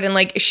the road, and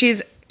like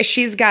she's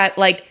got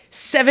like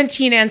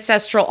 17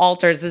 ancestral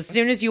altars as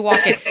soon as you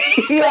walk in,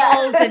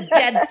 skulls and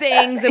dead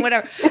things and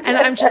whatever, and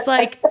I'm just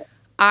like,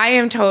 I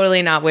am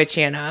totally not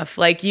witchy enough.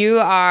 Like, you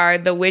are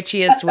the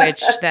witchiest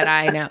witch that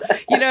I know.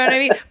 You know what I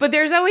mean? But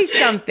there's always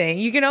something.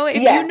 You can always,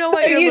 if you know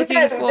what you're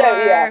looking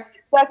for.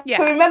 So I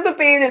can remember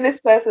being in this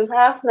person's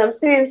house, and I'm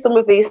seeing some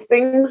of these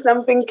things, and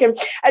I'm thinking,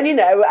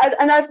 and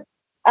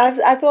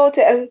I've thought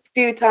it a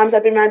few times.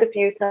 I've been around a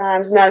few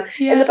times now.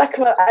 In the back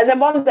of my, and then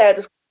one day I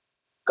just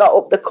got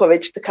up the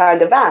courage to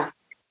kind of ask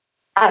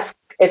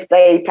if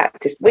they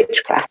practiced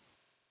witchcraft,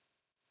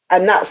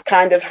 and that's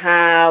kind of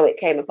how it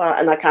came apart.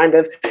 And I kind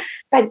of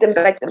begged, and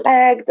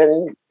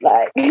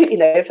like,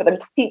 for them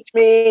to teach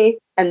me,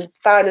 and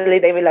finally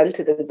they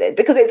relented and did,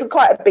 because it's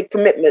quite a big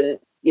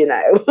commitment,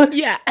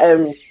 Yeah.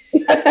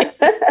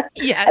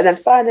 Yes. And then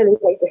finally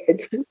they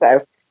did.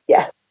 So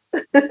yeah.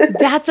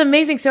 That's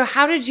amazing. So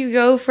how did you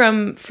go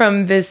from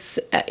this,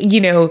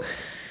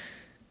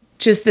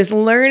 just this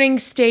learning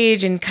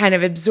stage and kind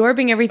of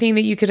absorbing everything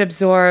that you could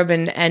absorb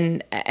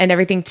and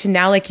everything to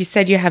now, like you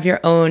said, you have your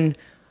own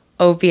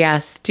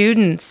OBS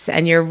students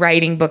and you're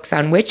writing books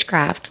on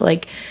witchcraft.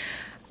 Like,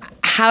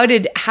 how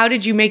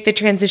did you make the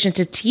transition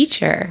to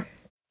teacher?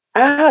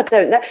 I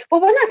don't know.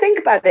 Well, when I think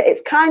about it,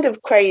 it's kind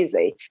of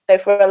crazy. So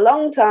for a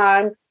long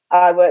time,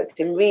 I worked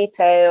in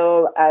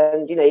retail,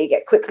 and you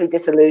get quickly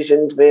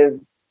disillusioned with.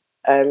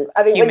 I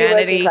think humanity.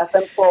 When you work in class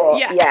and poor,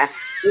 you get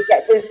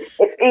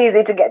it's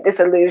easy to get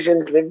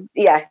disillusioned with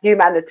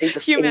humanity.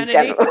 Just humanity.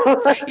 In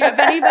general. If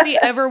anybody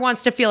ever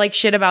wants to feel like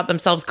shit about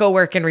themselves, go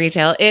work in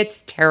retail.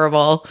 It's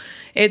terrible.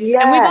 And we've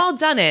all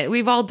done it.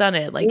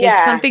 Like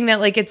it's something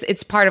that like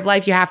it's part of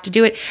life. You have to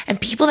do it. And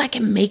people that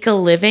can make a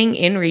living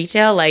in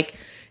retail, like.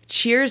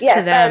 Cheers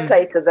to them. Fair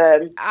play to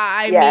them.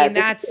 I mean,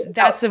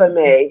 that's for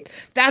me.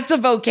 That's a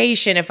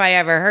vocation if I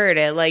ever heard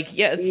it. Like,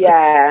 you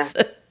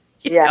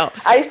know.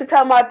 I used to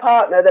tell my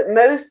partner that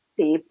most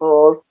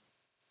people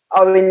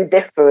are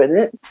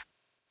indifferent.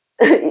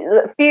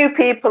 Few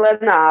people are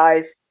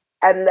nice,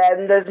 and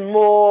then there's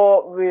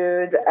more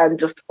rude and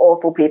just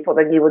awful people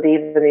than you would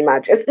even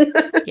imagine.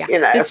 Yeah,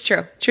 it's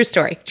true. True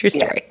story.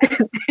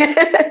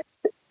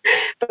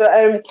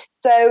 But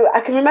so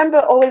I can remember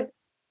always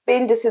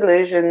being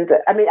disillusioned.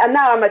 I mean, and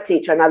now I'm a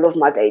teacher and I love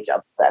my day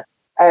job.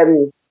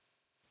 So,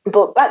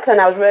 but back then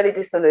I was really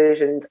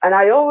disillusioned, and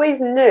I always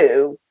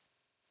knew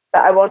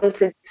that I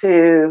wanted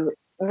to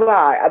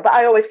write, but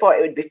I always thought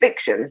it would be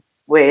fiction.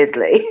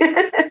 Weirdly.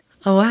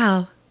 Oh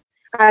wow!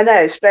 I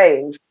know,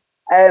 strange.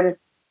 But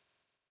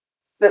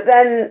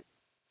then,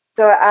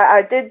 so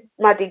I did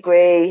my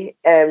degree,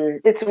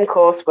 did some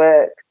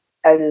coursework,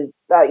 and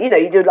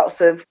you do lots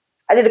of.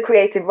 I did a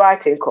creative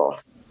writing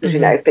course, as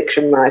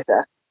fiction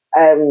writer.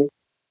 And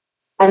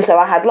so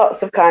I had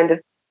lots of kind of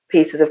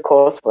pieces of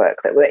coursework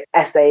that were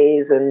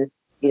essays and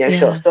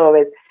short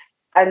stories,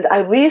 and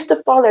we used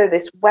to follow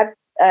this website.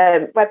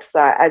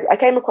 I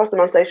came across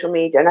them on social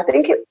media, and I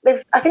think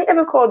they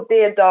were called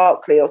Dear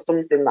Darkly or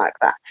something like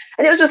that,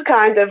 and it was just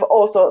kind of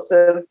all sorts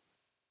of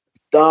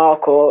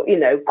dark or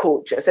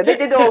culture. So they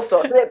did all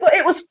sorts of it, but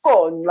it was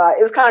fun. Like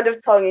it was kind of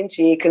tongue in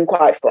cheek and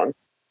quite fun.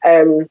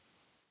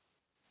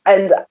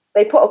 And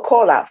they put a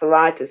call out for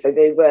writers, so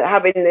they were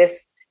having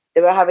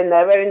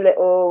their own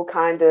little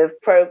kind of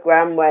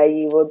program where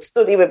you would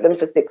study with them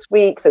for 6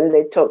 weeks, and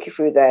they'd talk you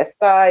through their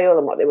style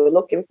and what they were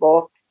looking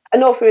for.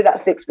 And all through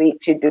that 6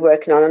 weeks, you'd be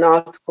working on an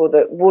article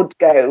that would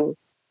go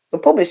for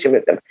publishing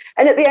with them.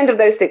 And at the end of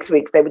those 6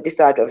 weeks, they would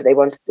decide whether they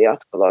wanted the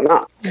article or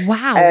not.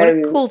 Wow, what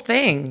a cool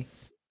thing.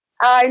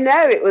 I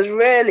know, it was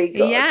really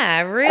good.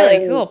 Yeah,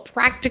 really cool.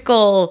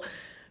 Practical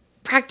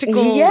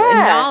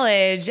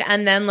knowledge.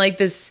 And then like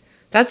this...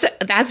 That's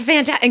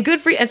fantastic and good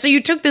for you. And so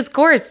you took this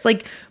course.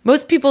 Like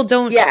most people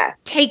don't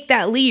take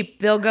that leap.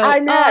 They'll go,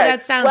 "Oh,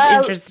 that sounds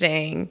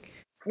interesting."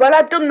 Well,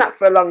 I'd done that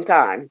for a long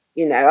time.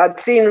 I'd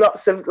seen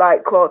lots of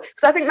because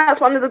I think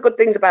that's one of the good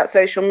things about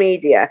social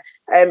media.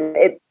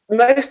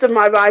 Most of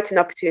my writing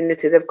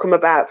opportunities have come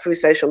about through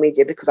social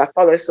media because I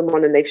follow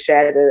someone and they've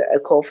shared a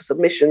call for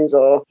submissions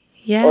or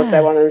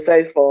so on and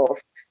so forth.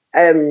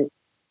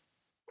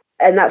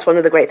 And that's one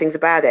of the great things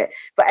about it.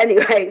 But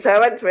anyway, so I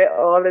went through it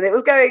all and it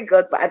was going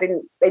good, but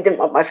they didn't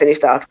want my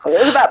finished article. It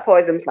was about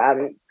poison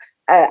plants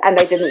and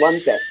they didn't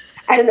want it.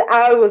 And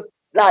I was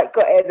like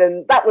gutted,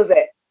 and that was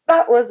it.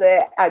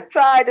 I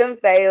tried and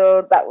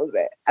failed. That was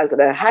it. I was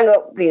going to hang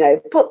up,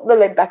 put the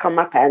lid back on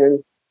my pen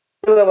and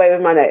do away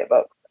with my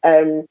notebooks.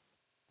 And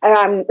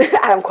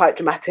I'm quite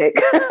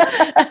dramatic.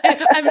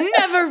 I'm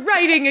never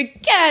writing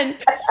again.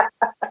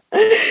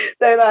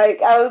 So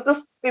I was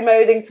just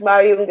bemoaning to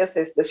my younger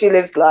sister. She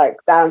lives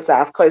down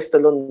south, close to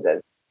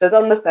London. She was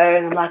on the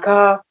phone. I'm like,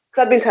 because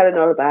I'd been telling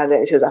her about it,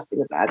 and she was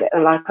asking about it.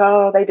 And I'm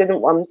like, they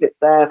didn't want it,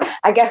 so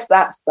I guess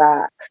that's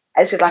that.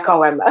 And she's like,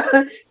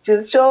 Emma,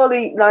 she's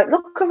surely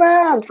look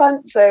around.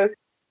 So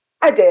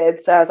I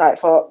did. So I was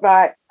thought,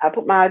 right, I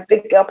put my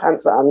big girl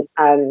pants on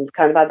and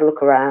kind of had a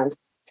look around.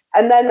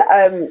 And then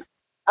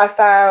I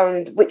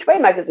found Which Way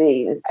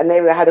magazine, and they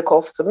had a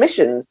call for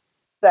submissions.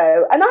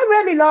 So, and I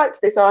really liked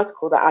this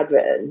article that I'd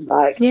written.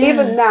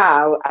 Even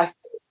now, I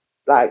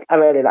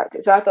really liked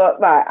it. So I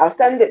thought, right, I'll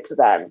send it to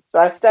them. So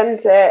I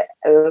sent it,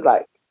 and it was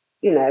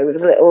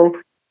with a little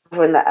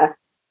covering letter.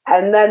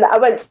 And then I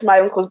went to my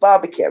uncle's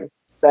barbecue.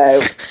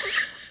 So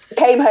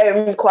came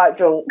home quite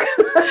drunk.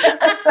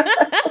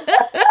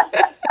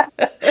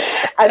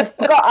 And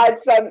forgot I'd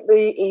sent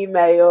the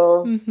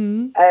email.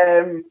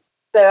 Mm-hmm.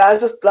 So I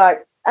was just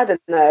I don't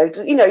know,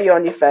 you're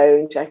on your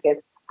phone checking.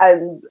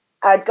 And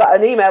I'd got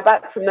an email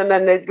back from them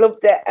and they'd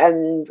loved it.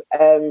 And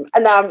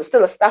now I'm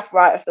still a staff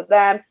writer for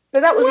them.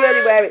 So that was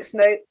really where it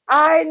snowed.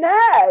 I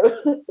know.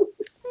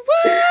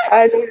 What?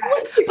 I know.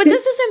 But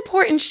this is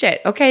important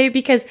shit, okay?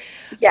 Because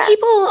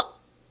people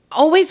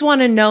always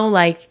want to know,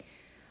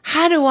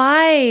 how do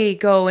I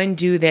go and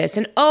do this?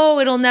 And,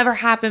 it'll never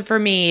happen for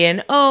me.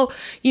 And,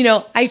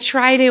 I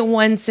tried it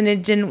once and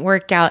it didn't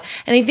work out.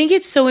 And I think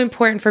it's so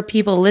important for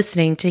people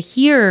listening to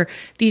hear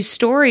these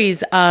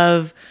stories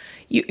of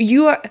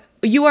you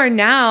are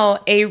now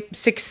a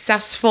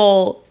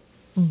successful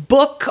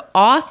book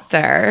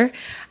author.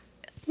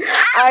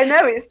 I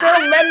know, it's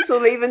still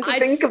mental even to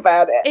think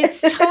about it.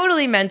 It's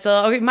totally mental.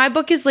 Okay, my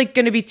book is like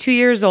going to be 2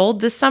 years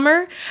old this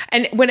summer,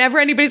 and whenever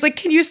anybody's like,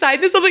 "Can you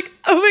sign this?" I'm like,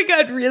 "Oh my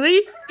god,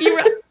 really?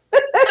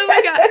 Oh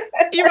my god,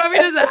 you want me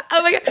to say?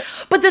 Oh my god!"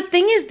 But the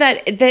thing is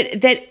that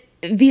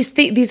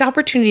these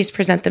opportunities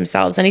present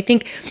themselves, and I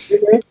think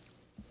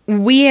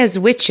we as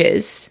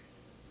witches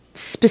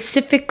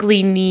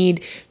specifically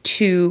need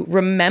to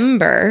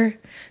remember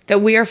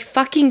that we are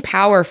fucking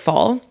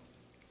powerful.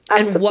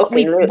 And what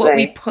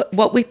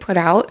we put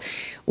out,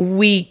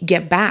 we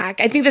get back.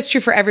 I think that's true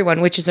for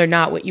everyone, witches or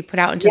not. What you put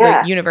out into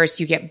the universe,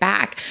 you get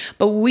back.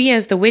 But we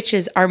as the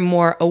witches are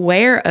more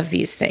aware of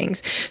these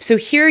things. So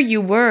here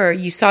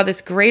you saw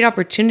this great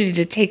opportunity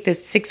to take this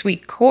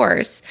 6-week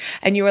course,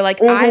 and you were like,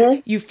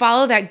 you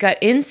follow that gut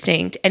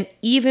instinct. And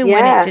even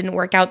when it didn't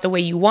work out the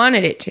way you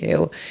wanted it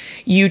to,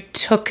 you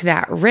took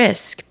that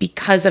risk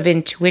because of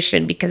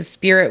intuition, because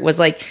spirit was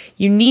like,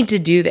 you need to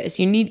do this.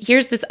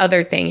 Here's this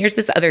other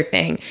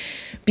thing.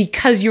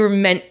 Because you were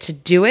meant to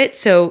do it.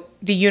 So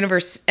the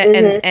universe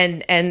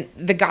and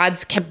the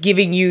gods kept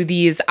giving you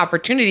these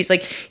opportunities.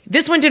 Like,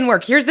 this one didn't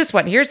work. Here's this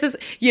one. Here's this.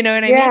 You know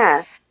what I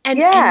mean?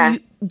 And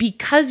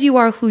because you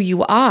are who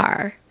you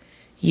are,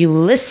 you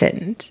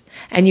listened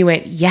and you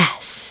went,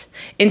 yes,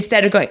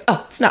 instead of going,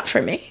 oh, it's not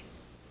for me.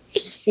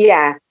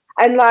 Yeah.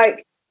 And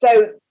like,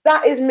 so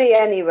that is me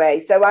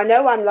anyway. So I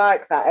know I'm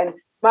like that. And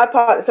my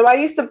partner, so I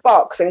used to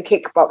box and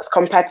kickbox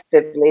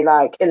competitively,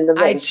 like in the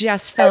ring. I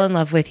just fell in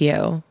love with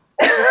you.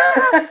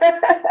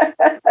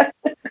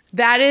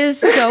 That is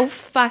so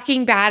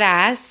fucking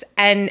badass,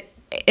 and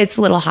it's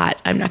a little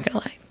hot. I'm not gonna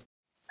lie.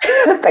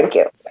 Thank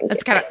you.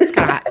 It's kind of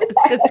hot.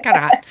 It's kind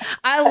of hot.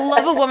 I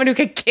love a woman who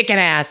can kick an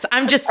ass.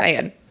 I'm just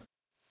saying.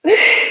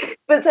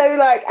 But so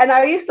like, and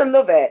I used to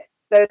love it.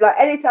 So like,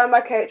 anytime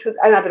my coach would,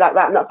 and I'd be like,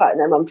 right, I'm not fighting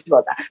them, I'm too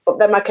old that. But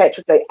then my coach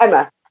would say,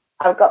 Emma,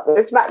 I've got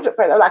this match up,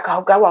 and I'm like,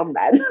 oh, go on,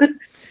 man.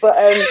 But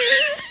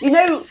you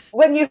know,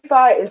 when you're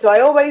fighting, so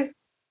I always.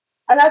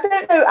 And I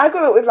don't know, I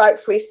grew up with like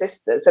 3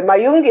 sisters, and my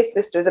youngest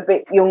sister is a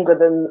bit younger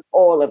than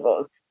all of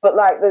us, but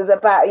like there's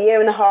about 1.5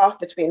 years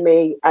between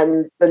me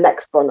and the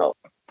next one up.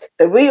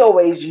 So we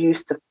always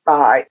used to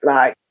fight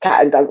like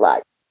cat and dog,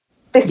 like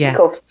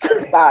fisticuffs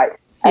fight.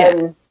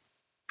 So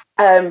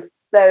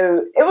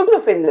it was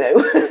nothing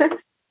new,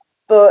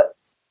 but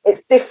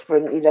it's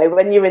different, you know,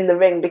 when you're in the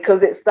ring,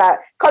 because it's that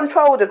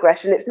controlled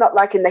aggression. It's not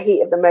like in the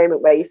heat of the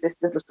moment where your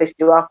sister just pissed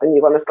you off and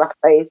you want to slap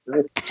her face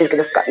and she's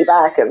going to slap you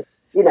back, and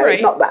you know,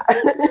 it's not that.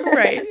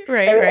 It's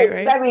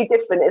very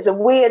different. It's a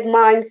weird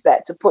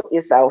mindset to put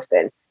yourself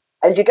in.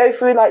 And you go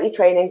through like your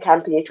training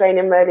camp and you're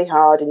training really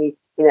hard and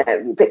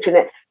you're picturing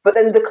it. But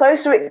then the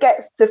closer it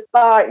gets to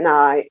fight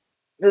night,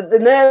 the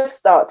nerves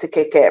start to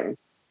kick in.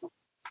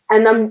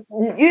 And I'm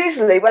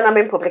usually, when I'm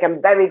in public,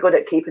 I'm very good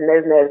at keeping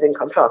those nerves in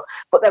control.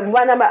 But then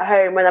when I'm at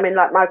home, when I'm in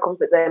like my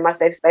comfort zone, my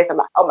safe space, I'm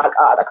like, oh my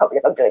God, I can't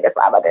believe I'm doing this.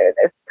 Why am I doing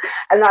this?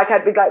 And like,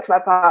 I'd be like to my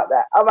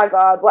partner, oh my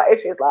God, what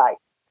if she's like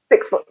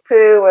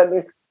 6'2"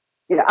 and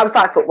you know, I'm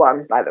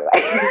 5'1", by the way.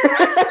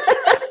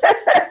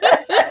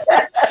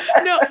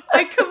 No,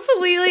 I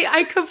completely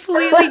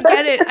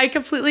get it. I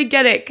completely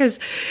get it, because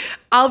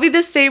I'll be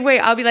the same way.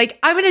 I'll be like,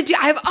 I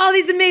have all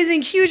these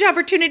amazing, huge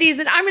opportunities,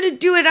 and I'm going to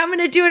do it.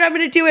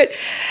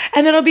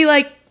 And then I'll be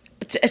like,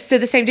 so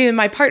the same day with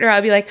my partner,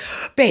 I'll be like,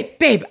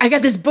 babe, I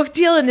got this book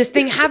deal and this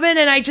thing happened,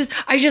 and I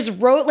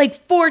just wrote like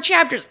 4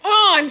 chapters.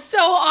 Oh, I'm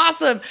so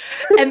awesome.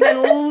 And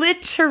then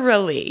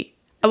literally,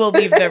 I will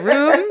leave the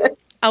room.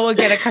 I will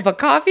get a cup of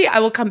coffee. I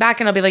will come back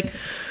and I'll be like,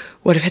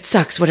 what if it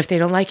sucks? What if they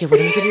don't like it? What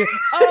am I going to do?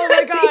 Oh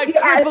my God,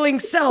 crippling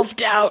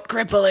self-doubt.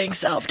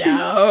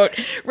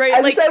 Right?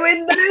 And so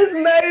in those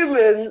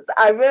moments,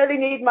 I really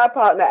need my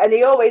partner. And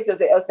he always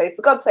does it. He'll say,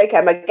 for God's sake,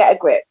 Emma, get a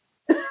grip.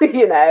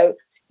 You know,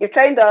 you've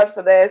trained hard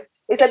for this.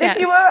 He said, if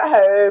you were at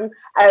home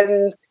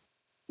and,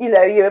 you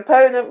know, your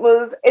opponent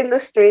was in the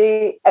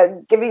street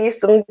and giving you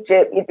some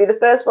jip, you'd be the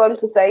first one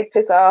to say,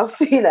 piss off,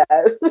 you know.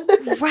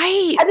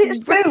 Right. And it's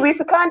true. We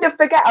kind of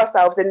forget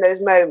ourselves in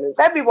those moments.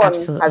 Everyone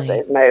has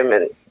those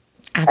moments.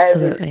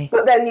 Absolutely.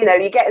 But then, you know,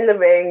 you get in the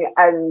ring,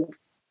 and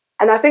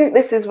I think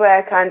this is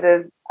where kind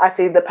of I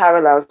see the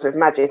parallels with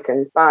magic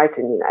and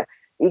fighting, you know.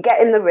 You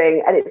get in the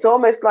ring and it's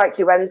almost like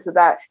you enter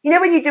that, you know,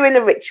 when you're doing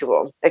a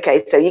ritual.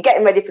 Okay, so you're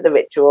getting ready for the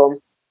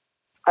ritual.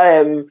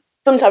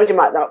 Sometimes you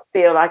might not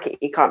feel like it,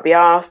 you can't be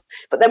asked.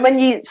 But then when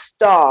you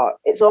start,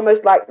 it's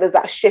almost like there's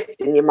that shift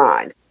in your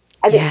mind.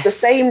 And it's the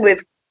same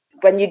with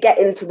when you get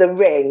into the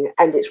ring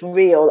and it's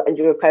real and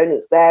your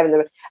opponent's there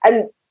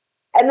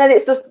and then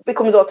it just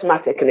becomes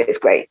automatic and it's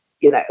great,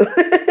 you know,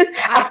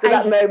 after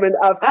that moment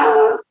of,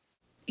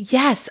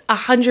 Yes,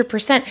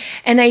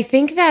 100%. And I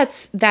think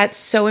that's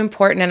so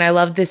important. And I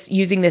love this,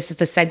 using this as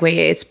the segue.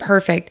 It's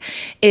perfect.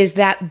 Is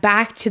that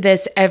back to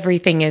this,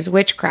 everything is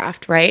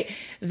witchcraft, right?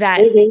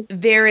 That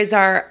there is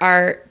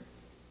our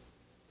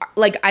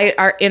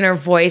inner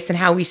voice and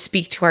how we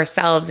speak to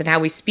ourselves and how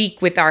we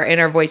speak with our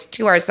inner voice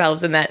to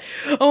ourselves, and that,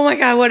 oh my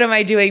God, what am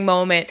I doing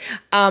moment.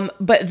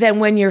 But then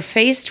when you're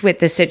faced with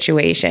the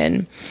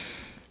situation,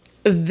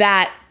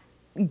 that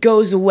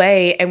goes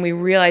away and we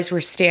realize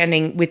we're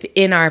standing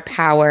within our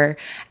power,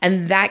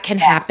 and that can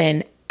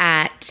happen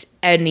at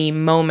any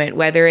moment,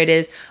 whether it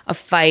is a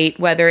fight,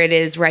 whether it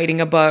is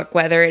writing a book,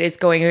 whether it is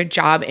going to a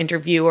job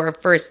interview or a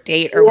first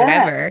date or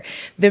whatever.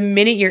 The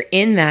minute you're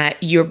in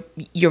that, your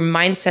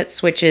mindset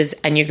switches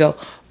and you go,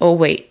 oh,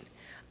 wait,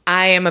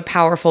 I am a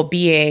powerful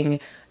being.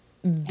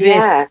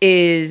 This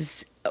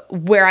is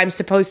where I'm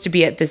supposed to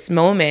be at this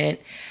moment.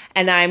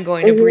 And I'm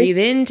going to breathe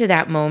into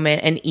that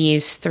moment and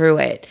ease through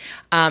it,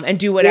 and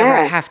do whatever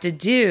I have to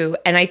do.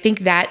 And I think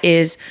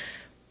that's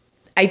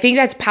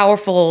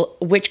powerful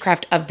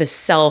witchcraft of the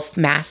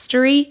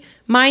self-mastery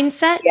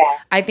mindset. Yeah.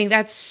 I think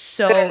that's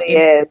so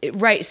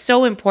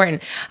so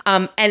important.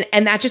 And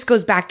that just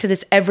goes back to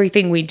this: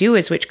 everything we do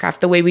is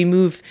witchcraft. The way we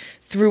move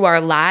through our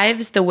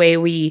lives, the way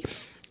we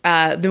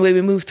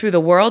move through the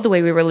world, the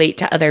way we relate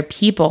to other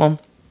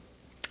people.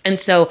 And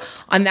so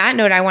on that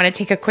note, I want to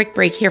take a quick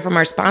break here from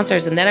our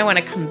sponsors, and then I want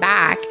to come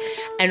back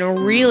and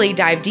really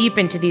dive deep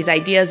into these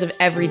ideas of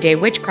everyday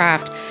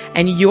witchcraft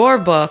and your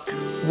book,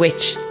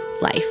 Witch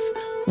Life.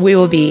 We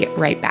will be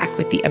right back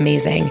with the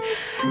amazing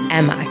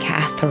Emma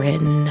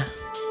Katherine.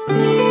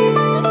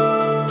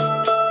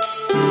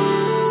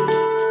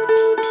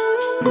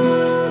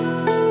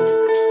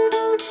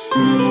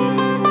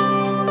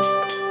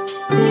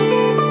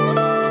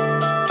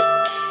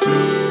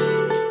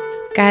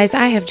 Guys,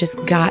 I have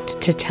just got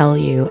to tell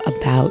you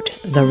about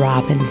the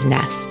Robin's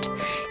Nest.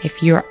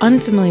 If you're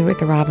unfamiliar with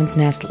the Robin's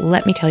Nest,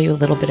 let me tell you a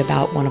little bit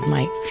about one of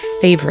my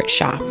favorite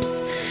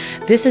shops.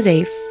 This is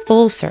a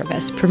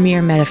full-service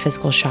premier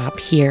metaphysical shop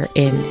here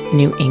in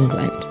New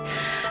England.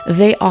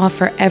 They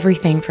offer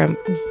everything from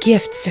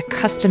gifts to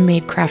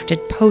custom-made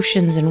crafted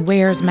potions and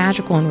wares,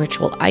 magical and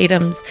ritual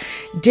items,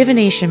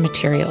 divination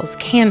materials,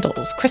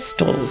 candles,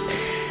 crystals,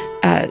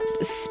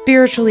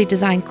 spiritually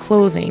designed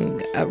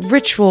clothing,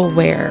 ritual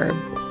wear,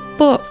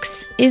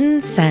 books,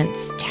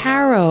 incense,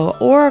 tarot,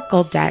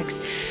 oracle decks,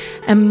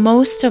 and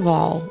most of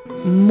all,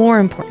 more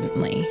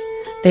importantly,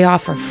 they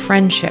offer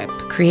friendship,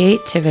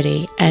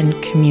 creativity, and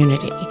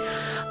community.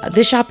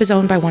 This shop is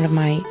owned by one of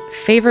my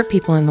favorite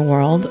people in the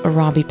world,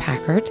 Robbie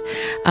Packard,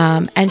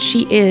 and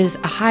she is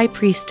a high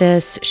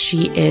priestess.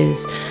 She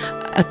is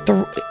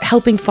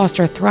helping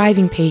foster a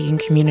thriving pagan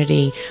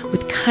community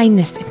with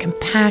kindness and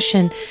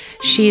compassion.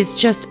 She is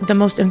just the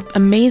most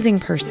amazing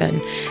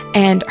person,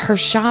 and her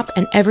shop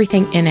and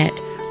everything in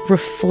it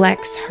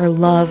reflects her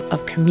love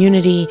of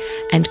community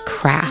and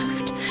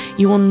craft.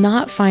 You will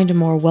not find a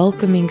more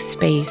welcoming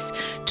space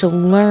to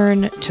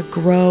learn, to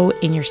grow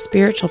in your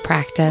spiritual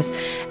practice.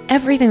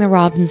 Everything the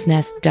Robin's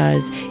Nest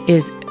does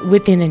is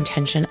within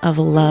intention of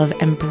love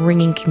and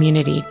bringing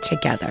community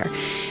together.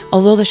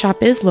 Although the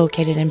shop is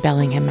located in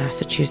Bellingham,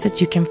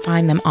 Massachusetts, you can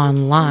find them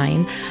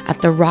online at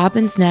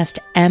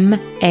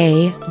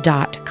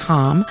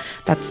therobinsnestma.com.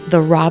 That's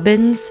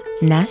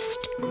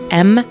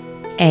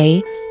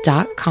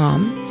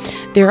therobinsnestma.com.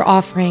 They're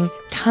offering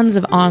tons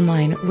of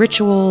online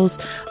rituals,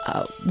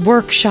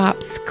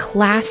 workshops,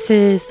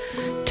 classes,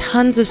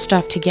 tons of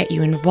stuff to get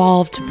you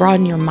involved, to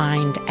broaden your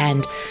mind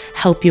and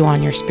help you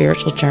on your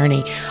spiritual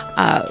journey.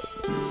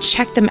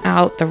 Check them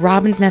out,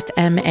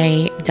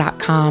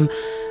 therobinsnestma.com.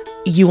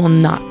 You will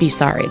not be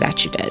sorry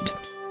that you did.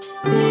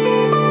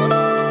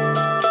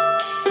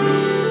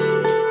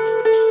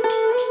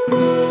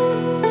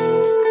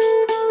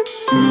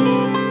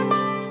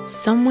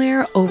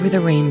 Somewhere over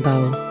the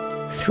rainbow,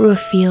 through a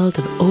field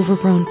of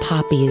overgrown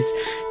poppies,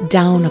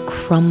 down a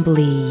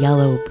crumbly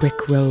yellow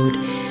brick road,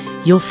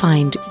 you'll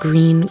find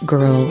Green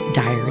Girl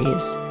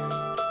Diaries.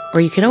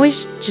 Or you can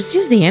always just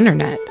use the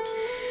internet.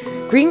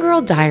 Green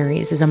Girl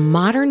Diaries is a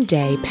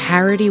modern-day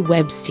parody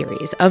web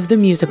series of the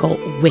musical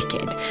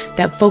Wicked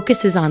that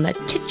focuses on the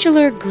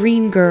titular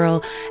green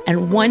girl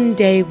and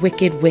one-day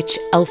Wicked Witch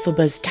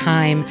Elphaba's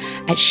time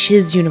at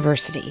Shiz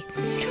University.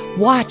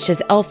 Watch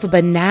as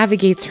Elphaba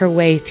navigates her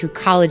way through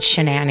college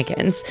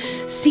shenanigans.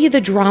 See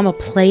the drama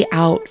play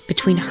out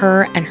between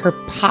her and her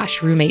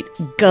posh roommate,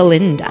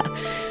 Galinda.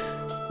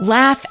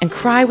 Laugh and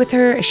cry with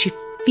her as she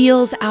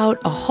feels out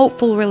a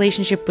hopeful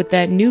relationship with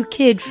that new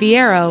kid,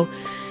 Fiero.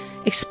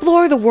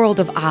 Explore the world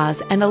of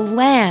Oz and a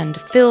land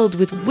filled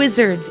with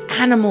wizards,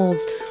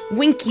 animals,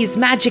 Winkies,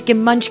 magic,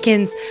 and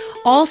munchkins,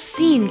 all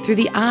seen through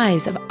the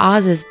eyes of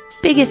Oz's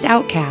biggest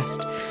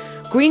outcast.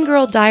 Green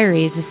Girl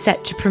Diaries is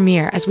set to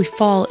premiere as we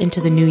fall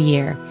into the new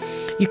year.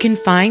 You can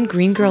find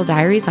Green Girl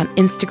Diaries on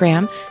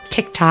Instagram,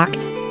 TikTok,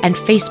 and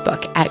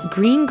Facebook at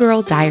Green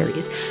Girl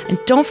Diaries. And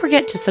don't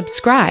forget to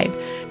subscribe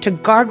to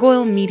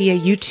Gargoyle Media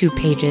YouTube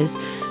pages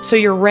so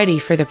you're ready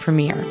for the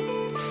premiere.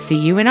 See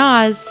you in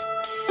Oz!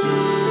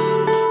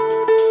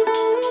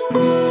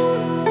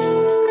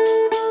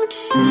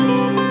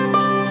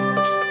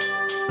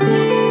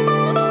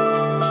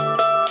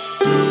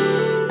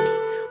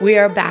 We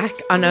are back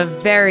on a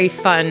very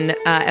fun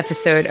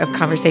episode of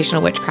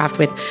Conversational Witchcraft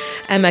with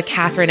Emma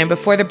Katherine. And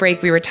before the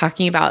break, we were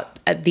talking about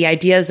the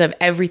ideas of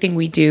everything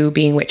we do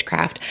being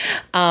witchcraft.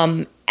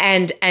 And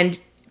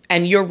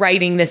you're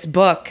writing this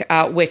book,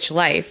 Witch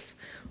Life,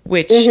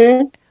 which,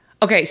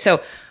 okay,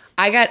 so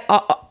I got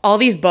all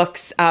these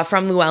books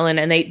from Llewellyn,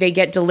 and they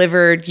get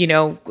delivered. You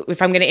know,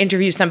 if I'm going to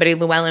interview somebody,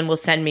 Llewellyn will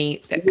send me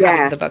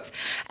copies of the books.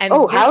 And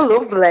how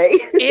lovely!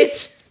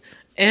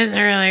 It's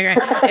really great.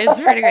 It's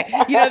pretty great.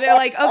 You know, they're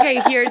like,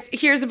 okay,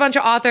 here's a bunch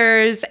of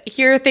authors.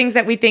 Here are things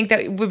that we think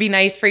that would be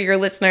nice for your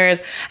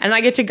listeners. And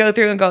I get to go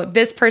through and go,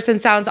 this person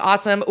sounds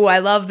awesome. Oh, I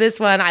love this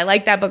one. I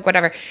like that book,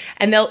 whatever.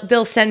 And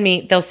they'll send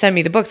me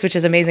the books, which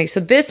is amazing. So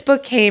this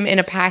book came in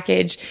a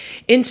package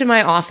into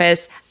my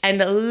office, and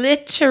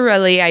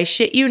literally, I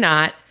shit you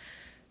not,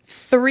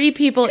 3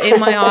 people in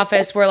my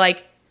office were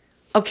like,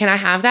 oh, can I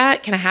have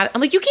that? Can I have it?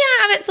 I'm like, you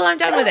can't have it until I'm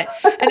done with it.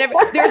 And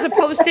there's a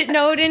Post-it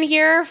note in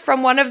here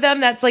from one of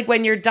them that's like,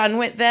 when you're done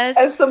with this,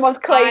 if someone's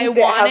claimed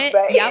I want it.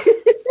 Yep.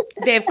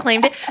 They've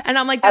claimed it. And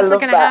I'm like, that's not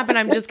going to happen.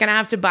 I'm just going to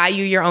have to buy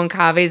you your own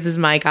copies. This is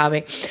my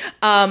copy.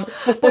 But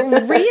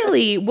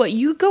really, what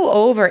you go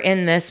over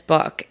in this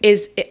book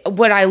is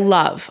what I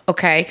love,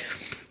 okay,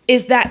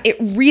 is that it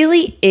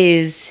really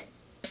is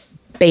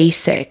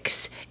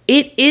basics.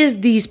 It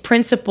is these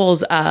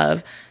principles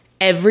of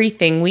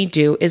everything we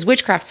do is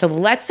witchcraft. So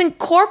let's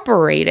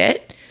incorporate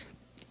it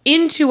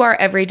into our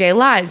everyday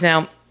lives.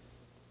 Now,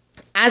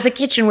 as a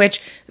kitchen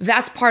witch,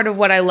 that's part of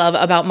what I love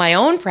about my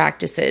own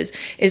practices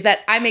is that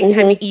I make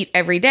time to eat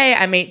every day.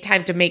 I make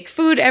time to make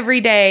food every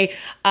day.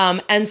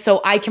 And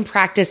so I can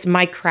practice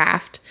my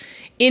craft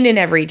in an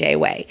everyday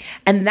way.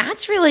 And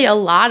that's really a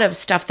lot of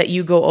stuff that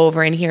you go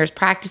over in here is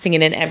practicing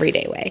in an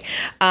everyday way.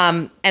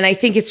 And I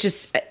think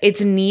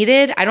it's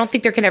needed. I don't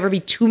think there can ever be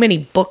too many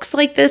books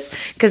like this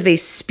because they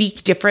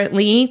speak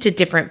differently to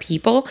different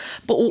people.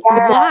 But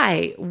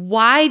why?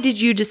 Why did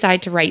you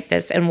decide to write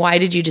this? And why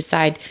did you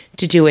decide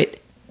to do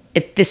it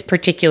at this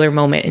particular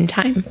moment in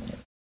time?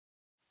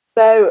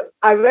 So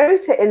I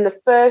wrote it in the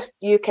first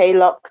UK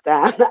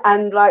lockdown,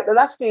 and like the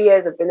last few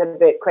years have been a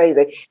bit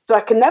crazy. So I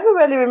can never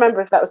really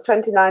remember if that was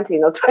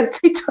 2019 or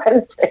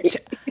 2020.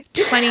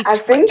 2020. I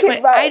think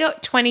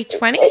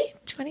 2020?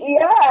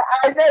 Yeah,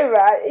 I know,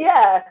 right?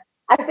 Yeah,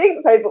 I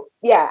think so. But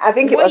yeah, I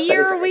think it was. What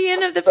year are we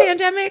in of the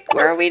pandemic?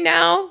 Where are we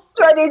now?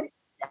 20.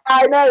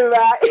 I know,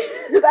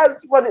 right?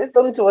 That's what it's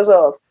done to us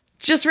all.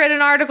 Just read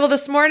an article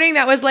this morning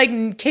that was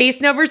like case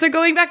numbers are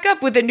going back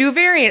up with a new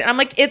variant. I'm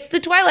like, it's the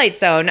Twilight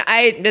Zone.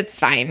 It's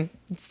fine.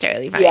 It's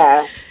totally fine.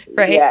 Yeah.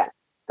 Right. Yeah.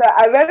 So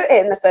I wrote it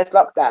in the first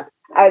lockdown.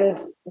 And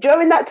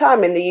during that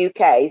time in the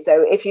UK,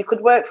 so if you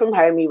could work from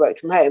home, you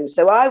worked from home.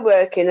 So I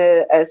work in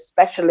a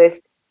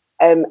specialist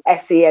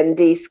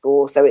SEND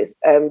school. So it's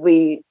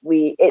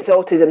it's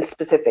autism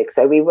specific.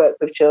 So we work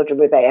with children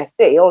with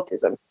ASD,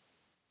 autism.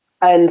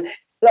 And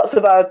lots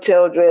of our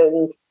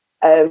children,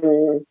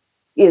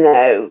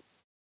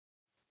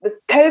 the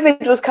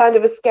COVID was kind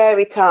of a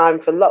scary time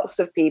for lots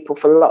of people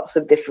for lots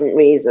of different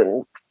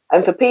reasons.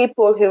 And for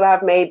people who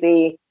have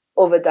maybe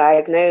other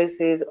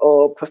diagnoses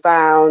or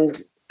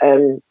profound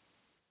and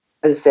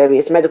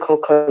serious medical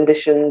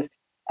conditions,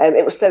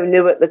 it was so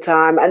new at the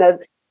time. And,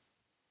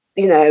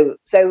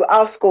 so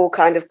our school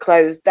kind of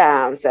closed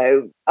down.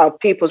 So our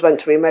pupils went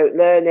to remote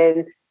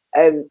learning.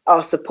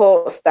 Our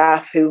support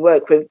staff who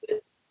work with,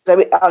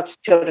 our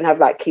children have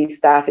like key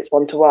staff, it's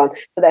one-to-one.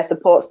 So their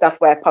support staff,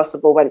 where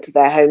possible, went to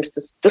their homes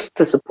just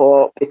to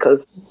support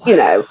because,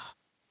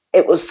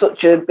 it was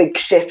such a big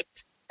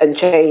shift and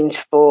change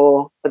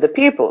for the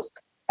pupils.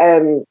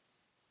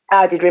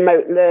 I did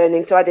remote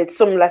learning, so I did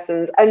some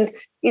lessons. And,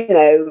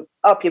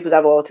 our pupils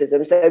have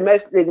autism, so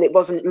mostly it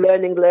wasn't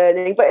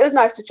learning, but it was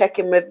nice to check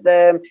in with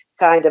them,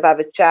 kind of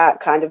have a chat,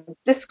 kind of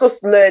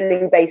discuss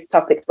learning-based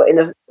topics, but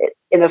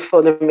in a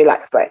fun and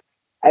relaxed way.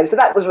 So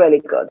that was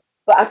really good.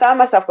 But I found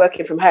myself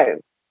working from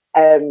home.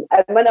 And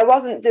when I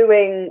wasn't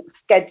doing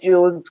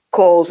scheduled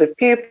calls with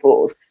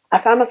pupils, I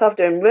found myself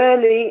doing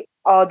really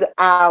odd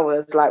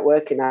hours, like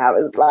working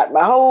hours, like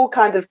my whole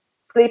kind of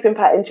sleeping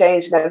pattern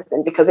changed and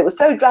everything because it was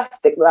so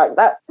drastic. Like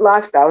that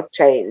lifestyle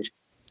change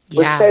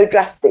was so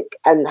drastic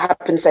and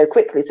happened so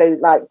quickly. So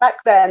like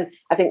back then,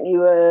 I think you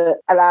were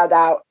allowed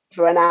out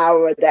for an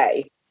hour a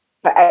day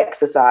for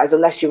exercise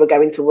unless you were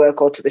going to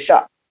work or to the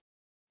shop.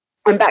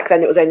 And back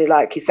then it was only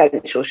like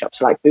essential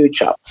shops, like food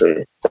shops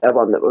and so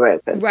on that were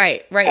open.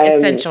 Right.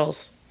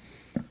 Essentials.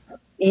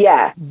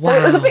 Yeah. Wow. So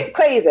it was a bit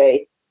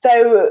crazy.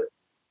 So,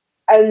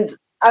 and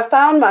I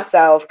found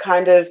myself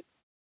kind of,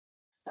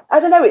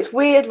 I don't know, it's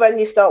weird when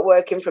you start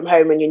working from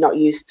home and you're not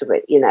used to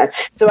it,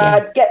 So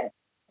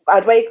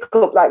I'd wake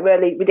up like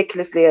really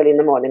ridiculously early in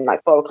the morning,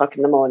 like 4 o'clock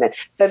in the morning.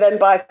 So then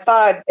by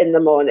 5 in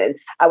the morning,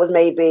 I was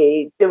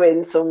maybe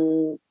doing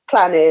some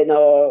planning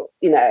or,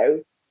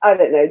 I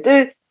don't know,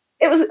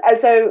 it was,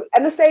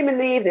 and the same in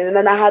the evening. And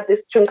then I had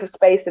this chunk of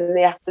space in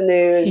the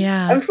afternoon.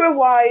 Yeah. And for a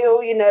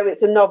while,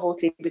 it's a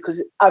novelty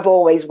because I've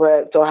always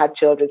worked or had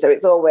children. So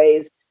it's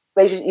always,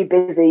 you're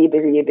busy.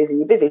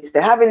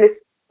 So having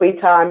this free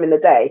time in the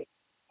day,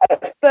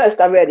 at first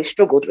I really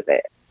struggled with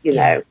it,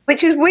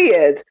 which is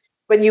weird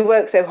when you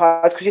work so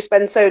hard because you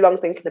spend so long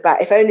thinking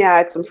about, if only I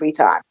had some free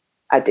time,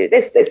 I'd do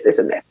this,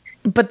 and this.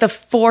 But the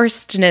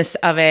forcedness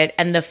of it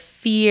and the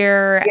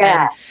fear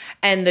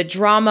and the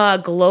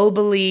drama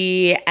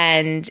globally.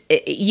 And,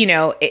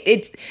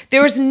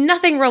 there was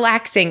nothing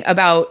relaxing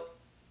about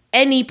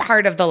any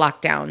part of the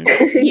lockdowns.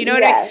 You know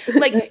what I mean?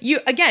 Like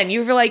you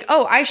were like,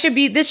 oh,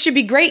 this should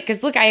be great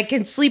because look, I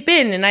can sleep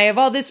in and I have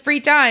all this free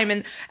time.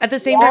 And at the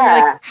same time,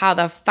 you're like, how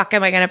the fuck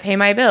am I going to pay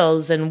my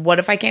bills? And what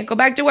if I can't go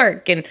back to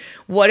work? And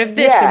what if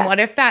this and what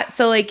if that?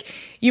 So like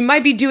you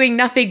might be doing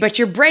nothing, but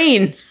your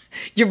brain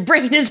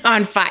is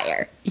on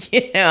fire,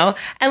 And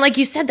like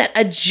you said, that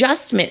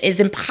adjustment is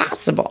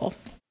impossible.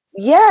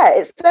 Yeah,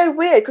 it's so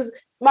weird because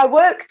my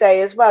work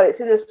day as well, it's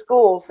in a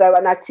school,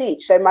 and I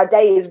teach, so my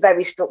day is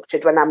very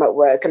structured when I'm at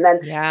work. And then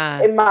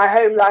in my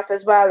home life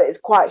as well, it's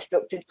quite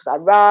structured because I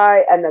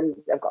write and then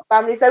I've got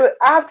family. So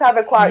I have to have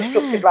a quite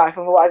structured life,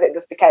 otherwise it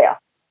just be chaos.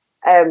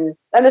 And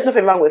there's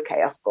nothing wrong with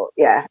chaos, but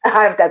I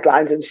have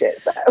deadlines and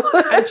shit. So.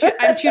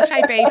 I'm too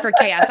type A for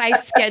chaos. I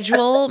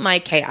schedule my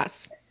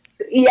chaos.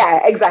 Yeah,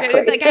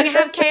 exactly. Like I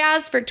have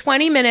chaos for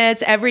 20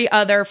 minutes every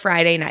other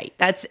Friday night.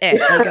 That's it.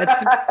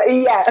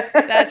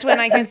 Like that's when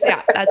I can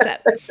stop. That's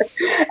it.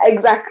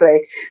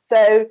 Exactly.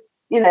 So,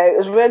 it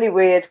was really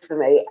weird for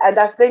me. And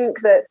I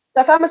think that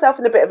I found myself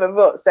in a bit of a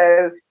rut.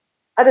 So,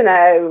 I don't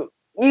know,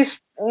 you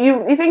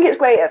think it's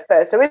great at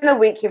first. So in a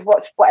week, you've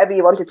watched whatever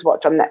you wanted to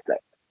watch on Netflix,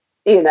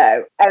 and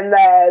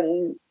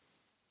then,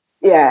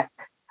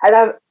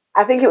 And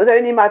I think it was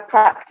only my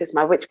practice,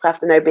 my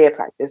witchcraft and Obeah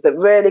practice, that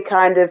really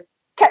kind of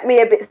kept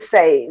me a bit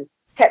sane,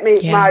 kept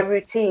me my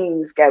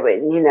routines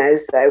going,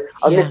 so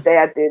on this day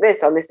I'd do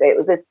this, on this day it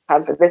was this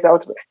time for this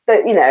ultimate.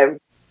 So,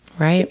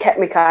 it kept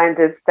me kind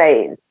of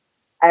sane.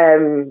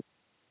 And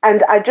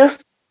I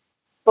just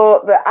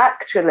thought that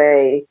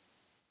actually,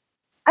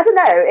 I don't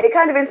know, it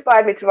kind of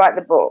inspired me to write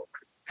the book,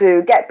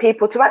 to get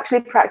people to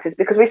actually practice,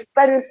 because we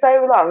spend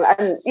so long,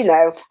 and,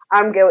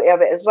 I'm guilty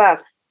of it as well.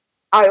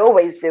 I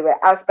always do it.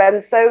 I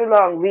spend so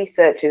long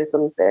researching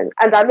something,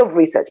 and I love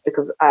research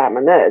because I am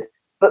a nerd.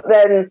 But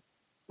then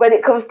when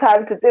it comes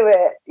time to do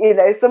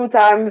it,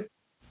 sometimes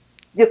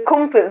your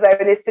comfort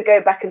zone is to go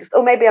back and just,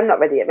 maybe I'm not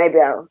ready yet, maybe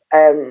I'll,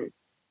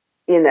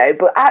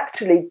 but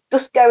actually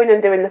just going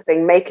and doing the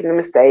thing, making the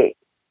mistake,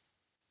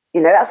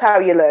 that's how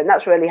you learn.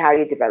 That's really how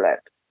you develop.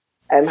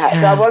 So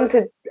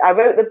I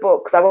wrote the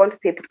book because I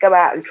wanted people to go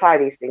out and try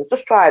these things,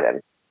 just try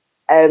them.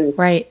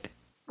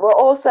 But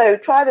also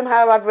try them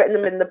how I've written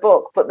them in the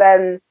book. But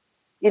then,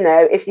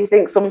 if you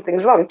think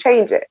something's wrong,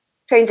 change it.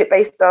 Change it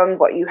based on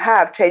what you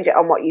have, change it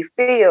on what you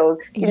feel.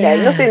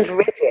 Nothing's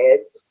rigid.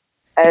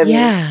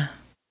 I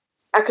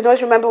can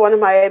always remember one of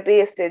my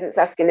Obeah students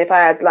asking if I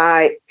had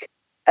like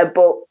a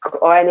book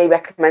or any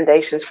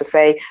recommendations for,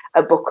 say,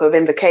 a book of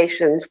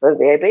invocations for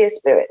the Obeah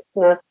spirits.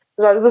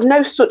 There's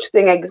no such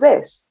thing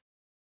exists.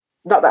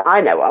 Not that I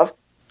know of.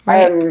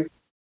 Right.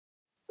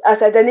 I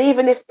said, and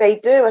even if they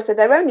do, I said,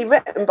 they're only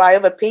written by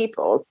other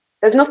people.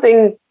 There's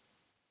nothing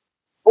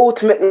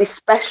ultimately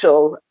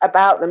special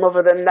about them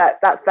other than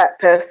that's that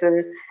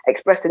person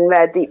expressing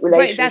their deep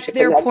relationship. Right, that's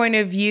their point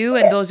of view,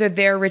 and those are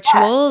their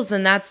rituals,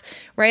 and that's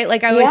right.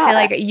 Like I always say,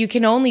 like you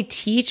can only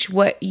teach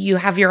what you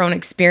have your own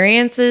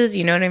experiences.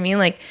 You know what I mean?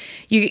 Like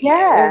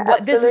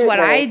this is what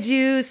I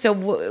do,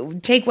 so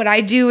take what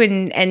I do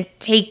and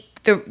take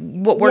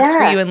what works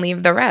for you and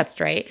leave the rest.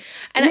 Right?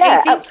 And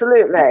I think,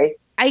 absolutely.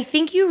 I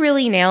think you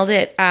really nailed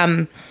it.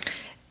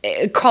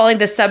 Calling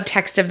the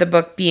subtext of the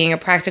book being a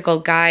practical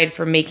guide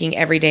for making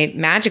everyday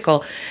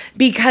magical,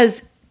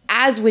 because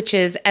as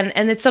witches, and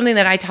it's something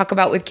that I talk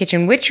about with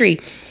Kitchen Witchery,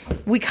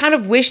 we kind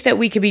of wish that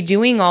we could be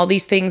doing all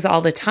these things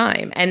all the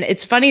time. And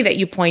it's funny that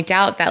you point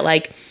out that,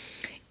 like,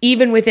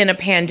 even within a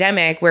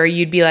pandemic where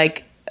you'd be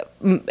like,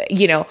 oh,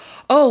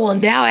 well,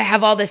 now I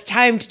have all this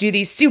time to do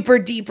these super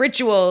deep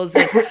rituals,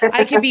 and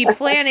I could be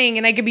planning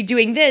and I could be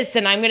doing this,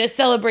 and I'm going to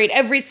celebrate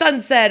every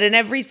sunset and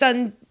every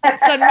sunrise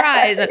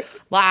and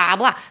blah,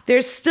 blah.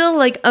 There's still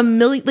like a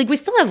million, like we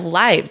still have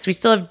lives. We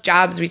still have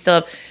jobs. We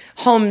still have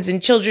homes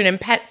and children and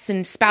pets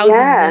and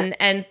spouses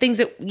and things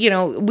that,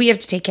 we have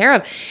to take care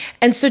of.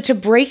 And so to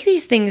break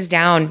these things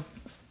down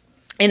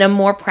in a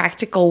more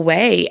practical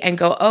way and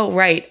go, oh,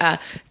 right,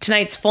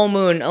 tonight's full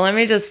moon. Let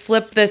me just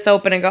flip this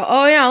open and go,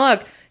 oh, yeah,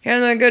 look,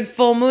 here's a good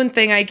full moon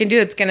thing I can do.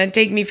 It's going to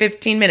take me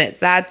 15 minutes.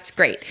 That's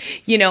great.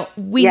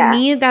 We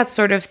need that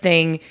sort of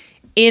thing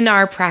in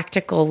our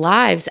practical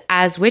lives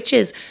as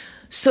witches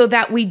so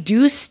that we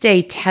do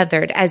stay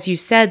tethered. As you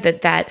said,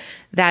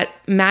 that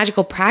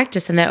magical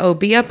practice and that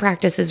Obeah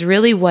practice is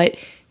really what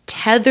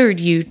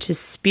tethered you to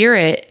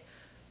spirit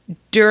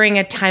during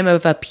a time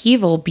of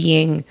upheaval,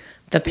 being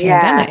the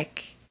pandemic.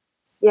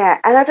 Yeah,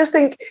 and I just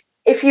think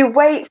if you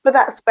wait for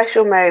that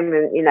special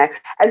moment,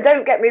 and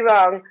don't get me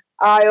wrong,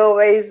 I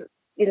always,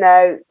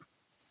 I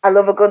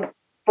love a good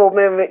full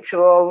moon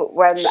ritual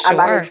when I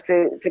manage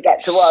to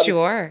get to one.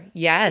 Sure,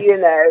 yes.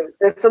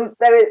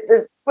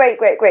 There's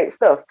great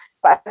stuff.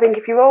 But I think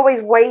if you're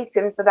always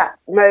waiting for that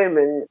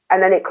moment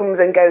and then it comes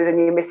and goes and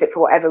you miss it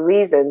for whatever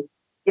reason,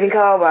 you think,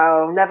 oh,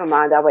 well, never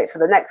mind, I'll wait for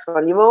the next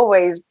one. You're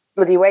always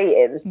bloody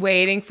waiting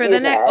for the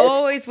next,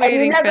 always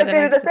waiting for the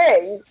next.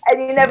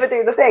 And you never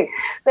do the thing.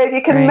 So if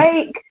you can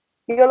make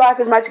your life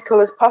as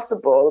magical as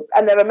possible,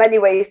 and there are many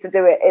ways to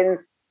do it in,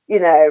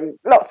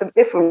 lots of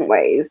different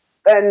ways,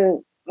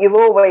 then you're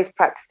always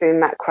practicing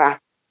that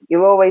craft.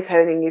 You're always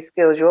honing your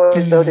skills. You're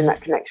always building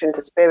that connection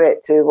to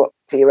spirit, to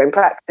your own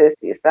practice,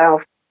 to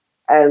yourself.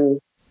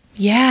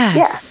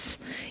 Yes.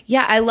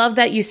 Yeah. I love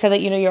that you said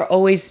that, you're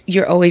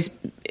always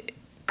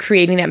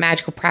creating that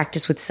magical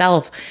practice with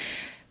self,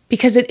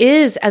 because it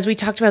is, as we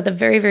talked about at the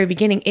very, very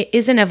beginning, it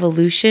is an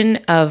evolution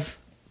of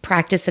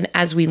practice. And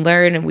as we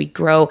learn and we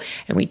grow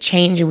and we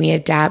change and we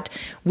adapt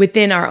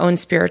within our own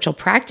spiritual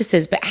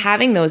practices, but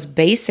having those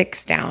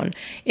basics down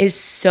is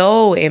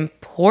so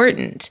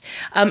important.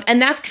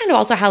 And that's kind of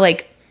also how,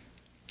 like,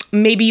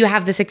 maybe you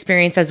have this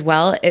experience as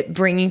well at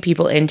bringing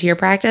people into your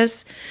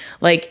practice.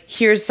 Like,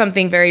 here's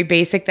something very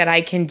basic that I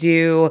can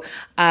do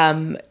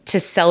to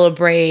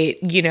celebrate,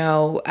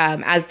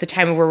 as the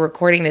time we're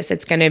recording this,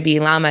 it's going to be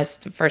Lammas,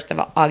 1st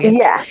of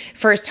August,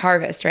 first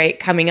harvest, right?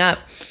 Coming up.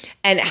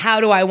 And how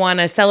do I want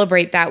to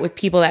celebrate that with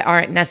people that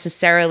aren't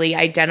necessarily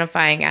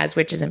identifying as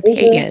witches and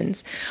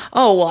pagans?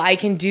 Oh, well, I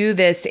can do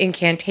this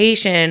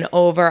incantation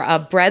over a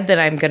bread that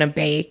I'm going to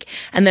bake,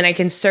 and then I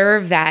can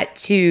serve that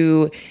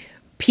to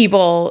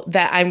people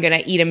that I'm going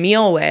to eat a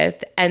meal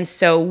with. And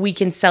so we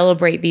can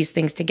celebrate these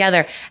things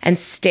together and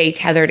stay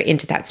tethered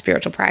into that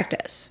spiritual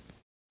practice.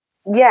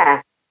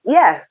 Yeah.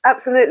 Yes,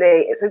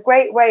 absolutely. It's a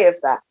great way of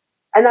that.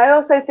 And I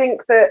also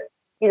think that,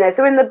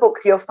 so in the book,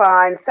 you'll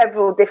find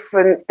several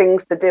different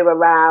things to do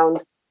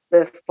around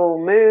the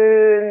full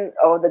moon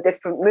or the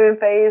different moon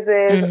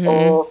phases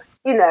or,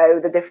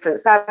 the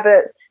different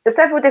Sabbats. There's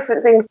several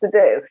different things to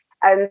do.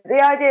 And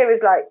the idea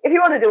is, like, if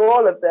you want to do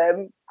all of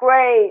them,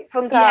 great,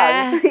 fun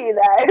times,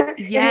 if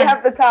you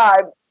have the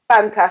time,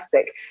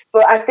 fantastic.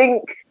 But I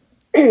think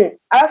I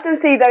often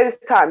see those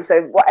times,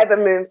 so whatever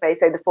moon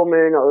phase, say the full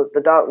moon or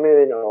the dark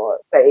moon, or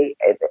say,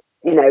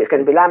 it's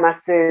going to be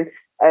Lammas soon,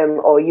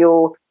 or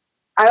Yule.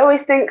 I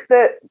always think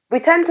that we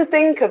tend to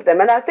think of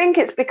them, and I think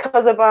it's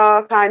because of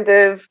our kind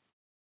of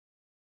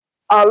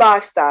our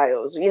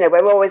lifestyles.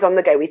 We're always on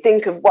the go. We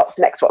think of what's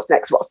next. So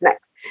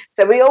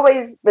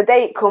the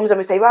date comes and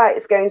we say, right,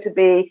 it's going to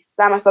be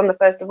Lammas on the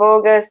 1st of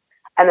August.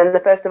 And then the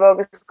 1st of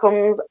August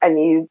comes and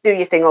you do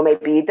your thing, or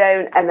maybe you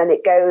don't. And then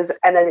it goes,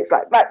 and then it's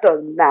like, right,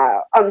 done,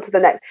 now, on to the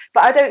next.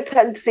 But I don't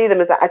tend to see them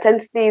as that. I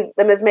tend to see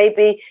them as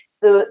maybe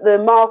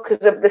the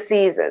markers of the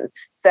season.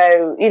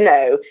 So,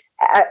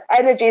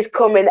 energies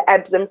come in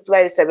ebbs and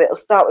flows. So it'll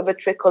start with a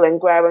trickle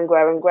and grow and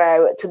grow and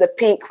grow to the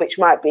peak, which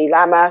might be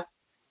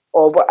Lammas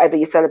or whatever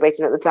you're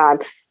celebrating at the time.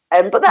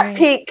 But that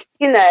peak,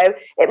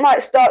 it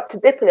might start to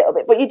dip a little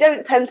bit, but you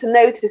don't tend to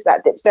notice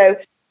that dip. So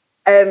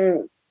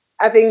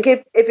I think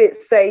if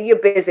it's, say, you're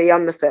busy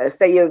on the 1st,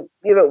 say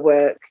you're at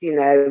work,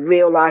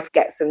 real life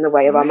gets in the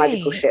way of our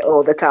magical shit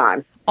all the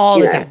time. All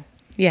the time.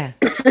 Yeah.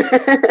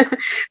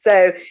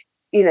 So,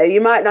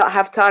 you might not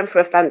have time for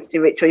a fancy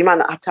ritual. You might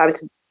not have time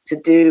to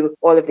do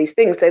all of these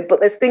things. So, but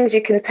there's things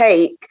you can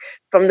take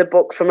from the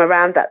book from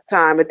around that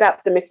time,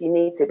 adapt them if you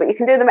need to, but you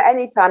can do them at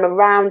any time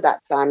around that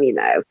time.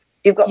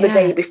 You've got the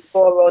day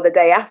before or the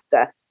day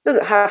after. It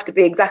doesn't have to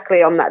be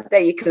exactly on that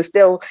day. You can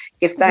still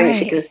give thanks.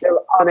 You can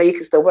still honor. You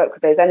can still work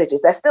with those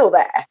energies. They're still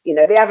there.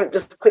 They haven't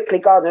just quickly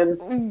gone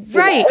and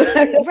right.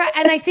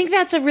 And I think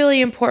that's a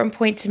really important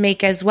point to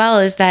make as well,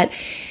 is that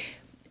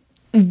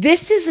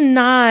this is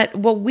not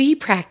what we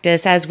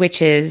practice as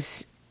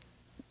witches.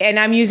 And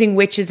I'm using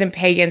witches and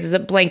pagans as a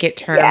blanket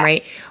term,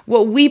 right?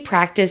 What we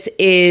practice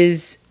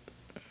is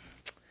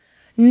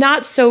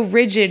not so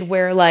rigid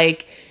where,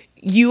 like,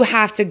 you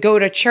have to go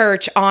to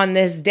church on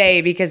this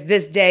day because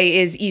this day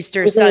is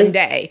Easter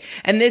Sunday.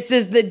 And this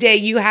is the day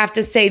you have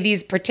to say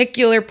these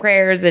particular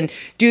prayers and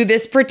do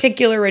this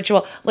particular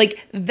ritual.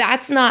 Like,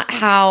 that's not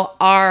how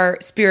our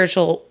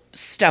spiritual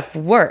stuff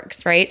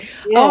works, right?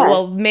 Yeah. Oh,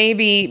 well,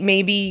 maybe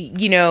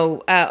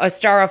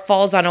Ostara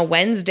falls on a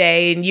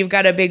Wednesday and you've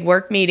got a big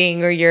work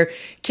meeting, or your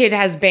kid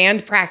has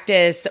band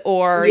practice,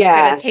 or you're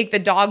going to take the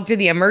dog to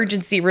the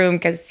emergency room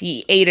because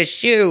he ate a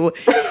shoe.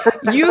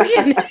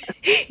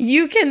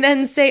 You can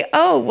then say,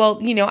 oh,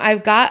 well,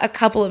 I've got a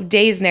couple of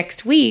days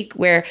next week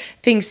where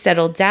things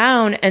settle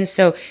down. And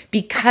so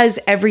because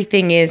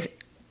everything is,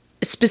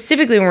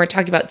 specifically when we're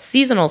talking about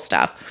seasonal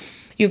stuff,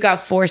 you've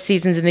got 4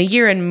 seasons in the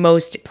year in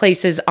most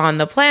places on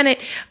the planet.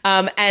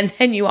 And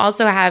then you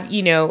also have,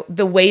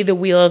 the way the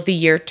wheel of the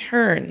year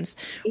turns,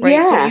 right?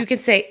 Yeah. So you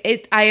could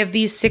say, I have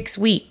these 6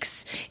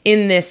 weeks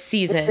in this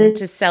season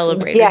to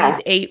celebrate, or these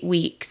 8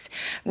 weeks,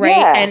 right?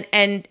 Yeah.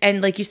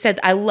 And like you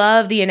said, I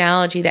love the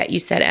analogy that you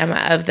said,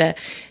 Emma, of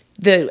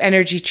the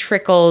energy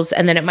trickles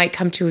and then it might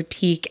come to a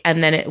peak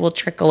and then it will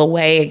trickle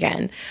away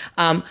again.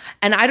 And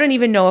I don't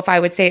even know if I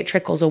would say it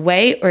trickles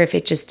away or if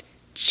it just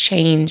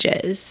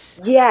changes.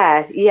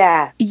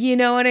 Yeah. You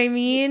know what I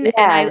mean?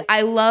 Yeah. And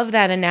I love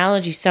that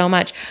analogy so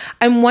much.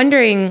 I'm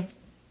wondering,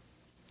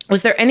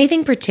 was there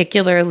anything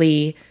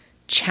particularly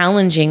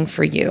challenging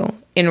for you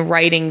in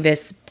writing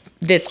this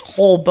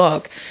whole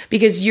book?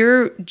 Because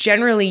you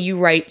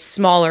write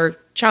smaller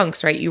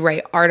chunks, right? You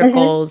write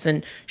articles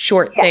and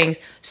short things.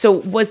 So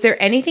was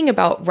there anything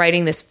about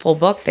writing this full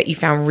book that you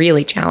found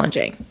really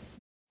challenging?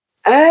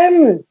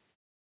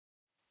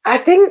 I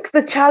think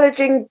the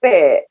challenging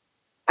bit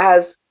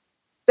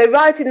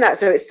writing that,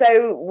 so it's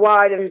so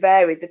wide and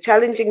varied. The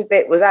challenging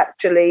bit was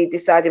actually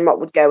deciding what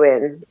would go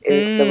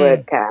into the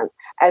word count.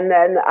 And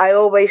then I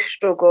always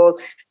struggle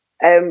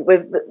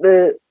with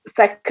the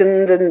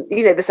second and,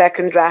 the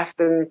second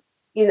draft and,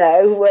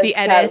 the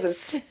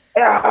edits.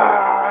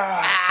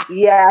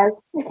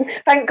 Yes.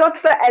 Thank God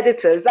for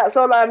editors. That's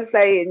all I'm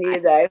saying,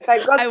 Thank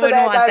God I for wouldn't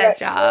their want that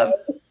direction. job.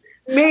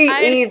 Me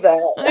either.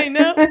 I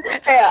know.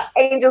 Yeah,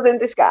 angels in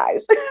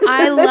disguise.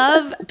 I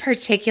love,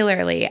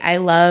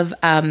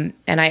 and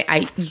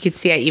I you could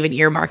see I even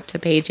earmarked the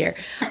page here.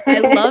 I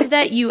love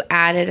that you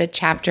added a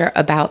chapter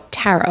about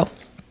tarot.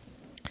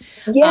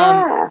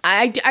 Yeah.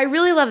 I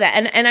really love that.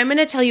 And I'm going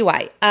to tell you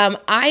why.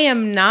 I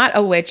am not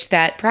a witch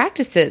that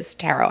practices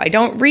tarot. I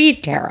don't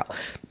read tarot.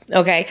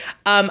 Okay.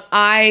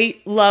 I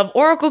love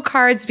oracle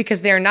cards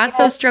because they're not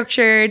so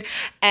structured,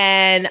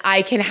 and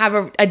I can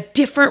have a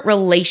different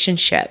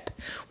relationship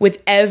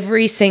with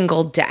every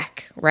single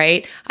deck,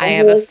 right? I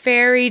have a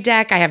fairy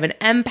deck. I have an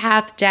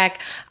empath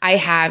deck. I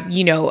have,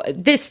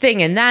 this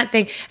thing and that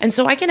thing. And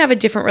so I can have a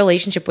different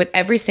relationship with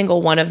every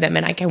single one of them.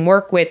 And I can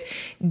work with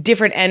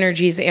different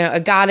energies, a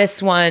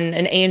goddess one,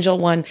 an angel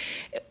one,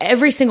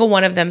 every single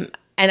one of them.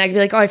 And I could be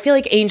like, oh, I feel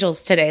like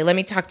angels today. Let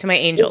me talk to my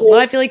angels. Oh,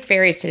 I feel like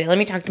fairies today. Let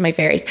me talk to my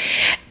fairies.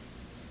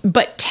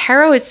 But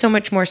tarot is so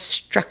much more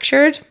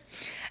structured.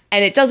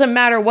 And it doesn't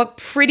matter what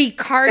pretty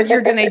card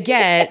you're going to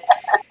get.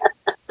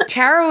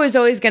 Tarot is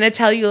always going to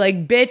tell you,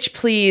 like, bitch,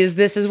 please,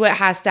 this is what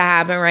has to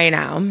happen right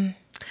now. And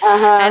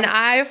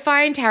I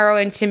find tarot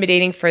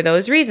intimidating for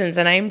those reasons.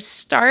 And I'm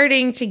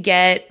starting to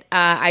get,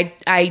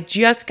 I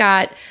just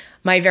got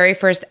my very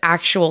first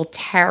actual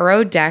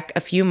tarot deck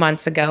a few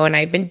months ago, and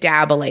I've been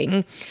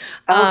dabbling.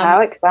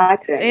 How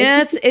exciting.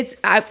 Yeah,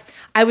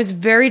 I was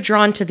very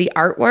drawn to the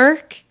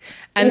artwork,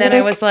 and then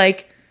I was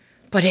like,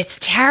 but it's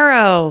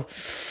tarot,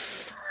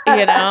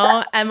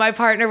 and my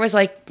partner was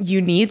like,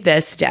 you need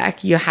this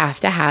deck. You have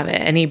to have it.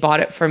 And he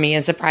bought it for me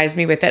and surprised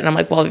me with it. And I'm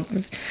like, well,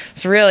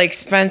 it's really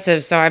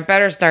expensive, so I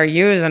better start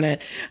using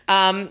it. Do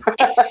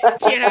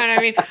you know what I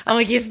mean? I'm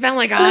like, you spent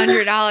like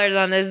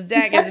 $100 on this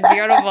deck. It's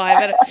beautiful.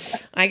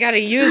 I got to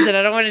use it.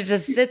 I don't want to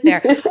just sit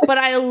there. But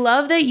I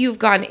love that you've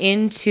gone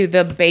into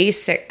the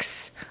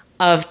basics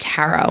of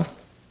tarot,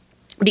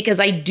 because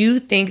I do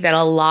think that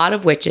a lot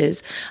of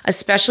witches,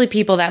 especially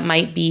people that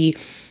might be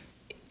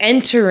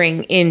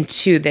entering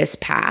into this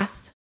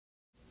path,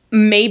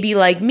 maybe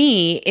like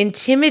me,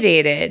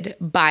 intimidated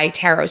by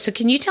tarot. So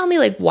can you tell me,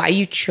 like, why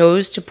you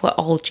chose to put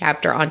a whole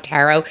chapter on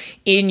tarot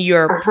in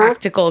your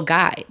practical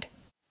guide?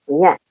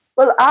 Yeah.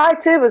 Well, I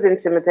too was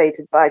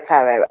intimidated by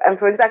tarot, and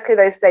for exactly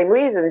those same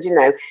reasons,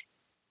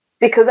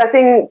 because I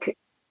think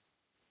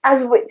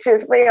as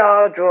witches, we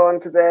are drawn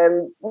to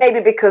them,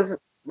 maybe because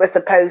we're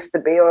supposed to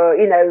be, or,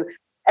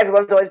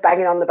 everyone's always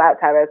banging on about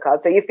tarot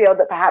cards. So you feel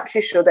that perhaps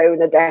you should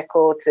own a deck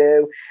or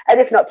two.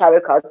 And if not tarot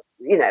cards,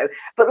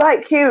 But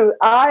like you,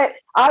 I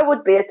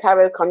would be a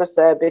tarot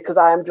connoisseur because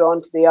I am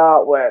drawn to the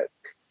artwork,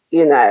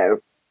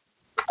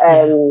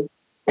 So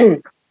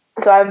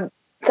I have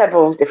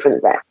several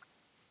different decks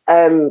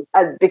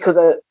because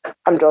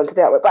I'm drawn to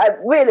the artwork. But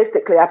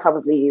realistically, I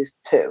probably use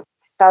two.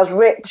 If I was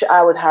rich,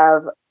 I would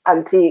have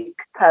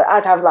antique.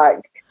 I'd have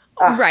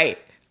right.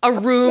 A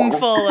room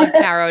full of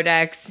tarot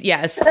decks.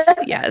 Yes.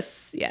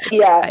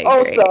 Yeah,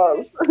 all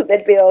sorts.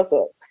 There'd be all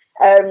sorts.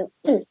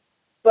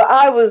 But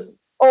I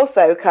was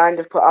also kind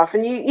of put off.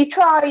 And you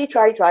try.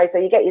 So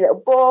you get your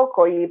little book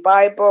or you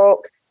buy a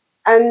book.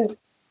 And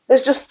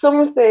there's just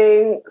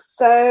something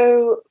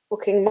so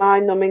fucking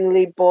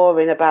mind-numbingly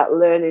boring about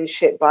learning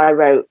shit by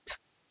rote,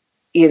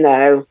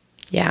 Yeah.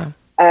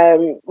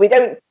 We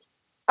don't...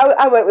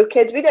 I work with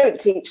kids. We don't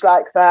teach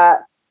like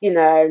that,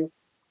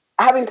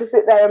 Having to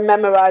sit there and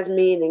memorize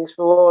meanings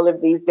for all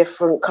of these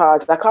different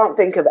cards. I can't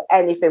think of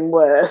anything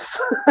worse.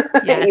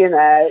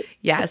 Yes.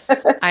 Yes,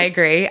 I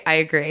agree.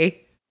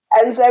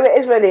 And so it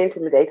is really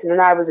intimidating,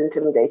 and I was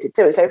intimidated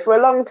too. And so for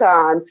a long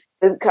time,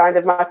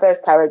 my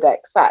first tarot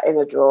deck sat in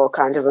a drawer,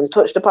 kind of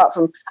untouched, apart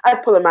from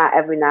I'd pull them out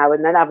every now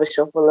and then, have a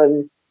shuffle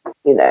and,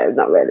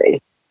 not really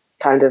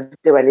kind of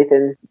do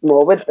anything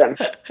more with them.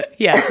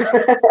 Yeah.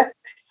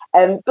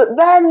 But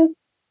then...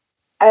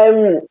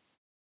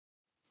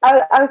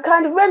 I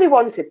kind of really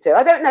wanted to.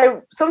 I don't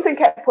know. Something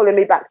kept pulling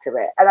me back to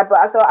it. But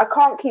I thought, I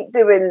can't keep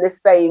doing this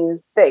same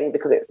thing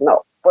because it's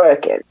not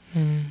working.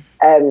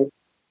 And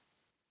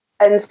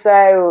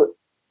so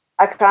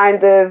I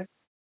kind of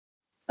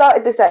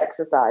started this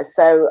exercise.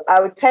 So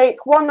I would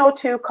take 1 or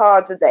 2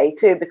 cards a day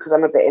too, because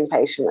I'm a bit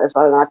impatient as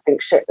well. And I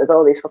think, shit, there's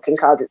all these fucking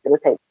cards. It's going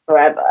to take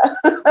forever.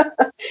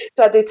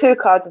 So I do 2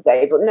 cards a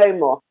day, but no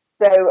more.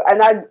 So,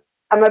 and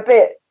I'm a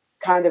bit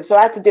kind of, so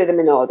I had to do them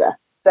in order.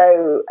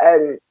 So,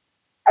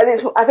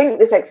 I think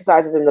this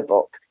exercise is in the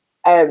book.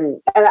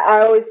 And I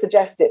always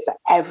suggest it for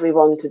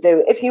everyone to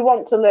do if you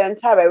want to learn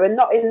tarot, and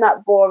not in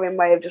that boring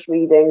way of just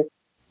reading,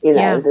 you know,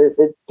 Yeah.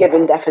 the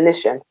given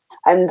definition.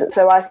 And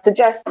so I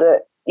suggest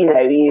that, you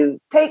know, you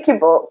take your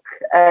book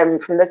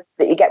that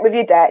you get with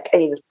your deck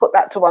and you just put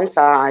that to one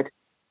side.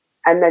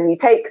 And then you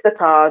take the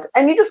card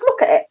and you just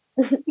look at it.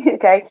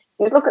 Okay,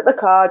 you just look at the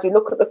card, you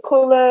look at the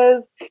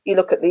colours, you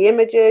look at the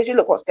images, you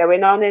look what's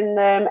going on in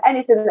them,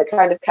 anything that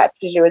kind of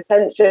captures your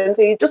attention.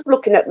 So you're just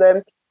looking at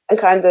them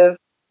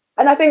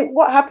and I think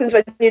what happens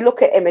when you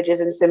look at images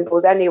and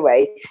symbols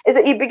anyway is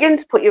that you begin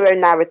to put your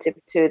own narrative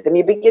to them.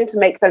 You begin to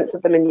make sense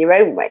of them in your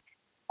own way.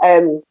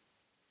 And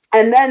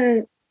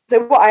then,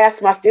 so what I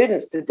ask my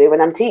students to do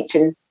when I'm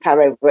teaching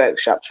tarot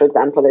workshops, for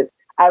example, is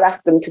I'll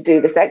ask them to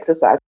do this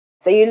exercise.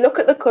 So you look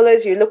at the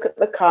colours, you look at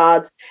the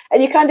cards,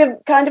 and you kind of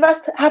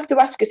have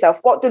to ask yourself,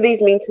 what do these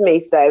mean to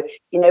me? So,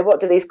 you know, what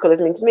do these colours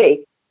mean to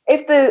me?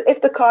 If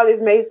the card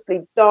is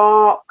mostly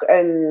dark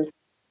and,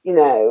 you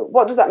know,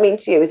 what does that mean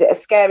to you? Is it a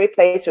scary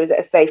place or is it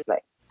a safe place?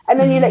 And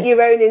then you let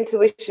your own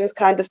intuitions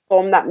kind of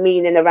form that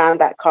meaning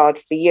around that card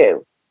for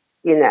you,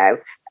 you know.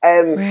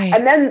 Right.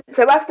 And then,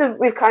 so after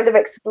we've kind of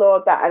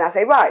explored that, and I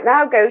say, right,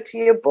 now go to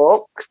your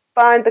book,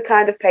 find the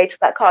kind of page for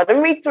that card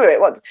and read through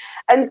it.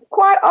 And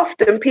quite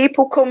often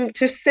people come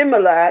to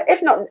similar,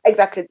 if not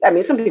exactly, I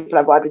mean, some people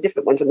have widely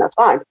different ones and that's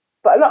fine.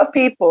 But a lot of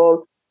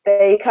people,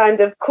 they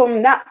kind of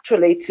come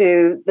naturally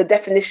to the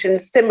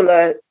definitions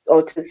similar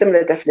or to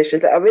similar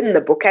definitions that are in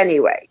the book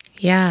anyway.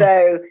 Yeah.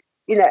 So,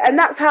 you know, and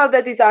that's how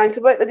they're designed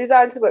to work. They're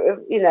designed to work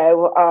with, you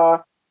know,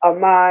 our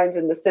minds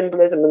and the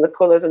symbolism and the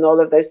colours and all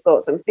of those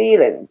thoughts and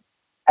feelings.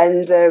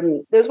 And there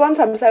was one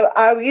time, so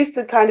I used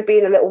to kind of be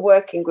in a little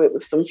working group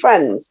with some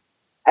friends.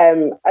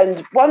 And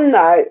one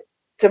night,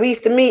 so we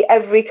used to meet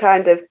every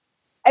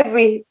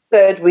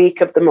third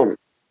week of the month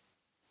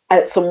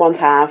at someone's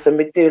house, and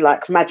we'd do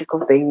like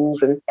magical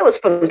things, and it was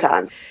fun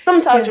times.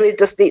 Sometimes we'd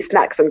just eat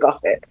snacks and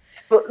gossip,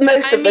 but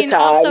most of the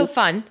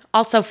time,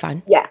 also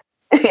fun. Yeah,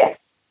 yeah.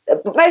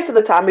 But most of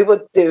the time we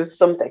would do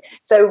something.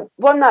 So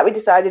one night we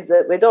decided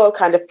that we'd all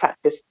kind of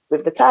practice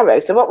with the tarot.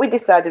 So what we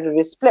decided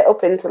was split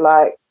up into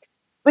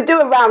we'd do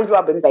a round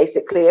robin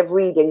basically of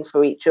reading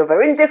for each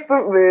other in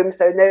different rooms,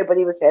 so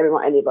nobody was hearing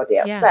what anybody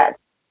else said.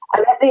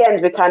 And at the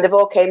end, we kind of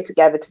all came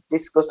together to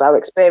discuss our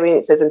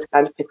experiences and to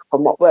kind of pick up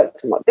on what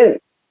worked and what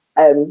didn't.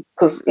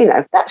 Because, you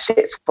know, that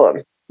shit's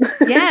fun.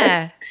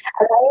 Yeah.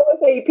 And I always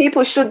say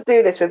people should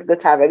do this with the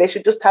tarot. They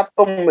should just have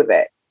fun with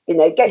it. You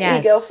know, get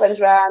your girlfriends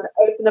round,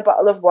 open a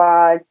bottle of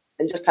wine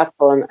and just have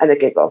fun and a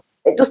giggle.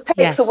 It just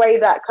takes away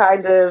that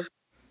kind of,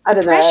 I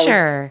don't know.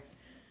 Pressure.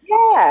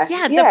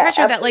 Yeah. The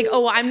pressure that like,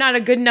 oh, I'm not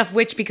a good enough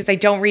witch because I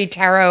don't read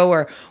tarot,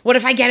 or what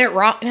if I get it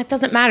wrong? And it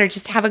doesn't matter.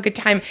 Just have a good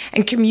time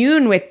and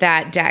commune with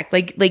that deck.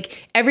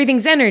 Like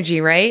everything's energy,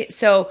 right?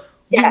 So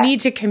you need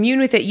to commune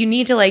with it. You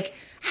need to like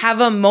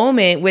have a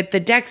moment with the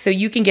deck so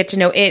you can get to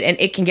know it and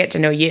it can get to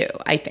know you,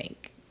 I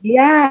think.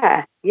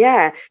 Yeah.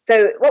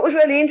 So what was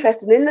really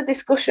interesting in the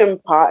discussion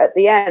part at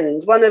the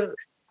end, one of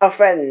our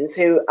friends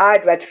who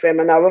I'd read for him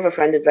and our other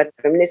friend had read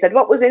for him, and he said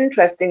what was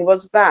interesting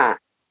was that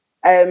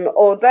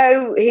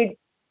although he'd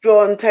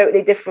drawn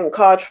totally different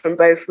cards from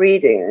both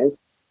readings,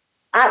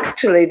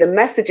 actually the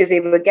messages he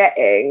was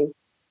getting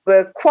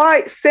were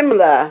quite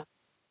similar.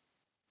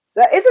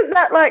 Isn't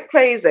that like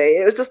crazy?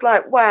 It was just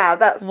like, wow.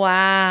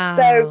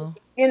 So,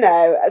 you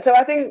know, so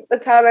I think the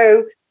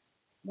tarot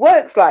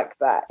works like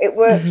that. It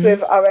works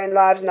with our own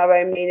lives and our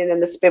own meaning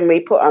and the spin we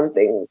put on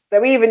things.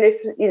 So even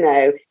if, you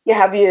know, you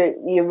have your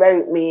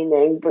rote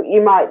meaning, but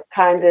you might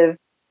kind of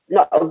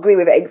not agree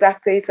with it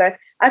exactly. So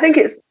I think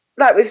it's,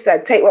 like we've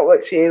said, take what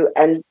works for you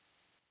and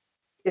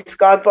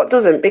discard what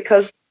doesn't,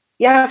 because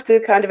you have to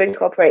kind of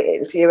incorporate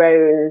it into your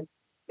own,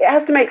 it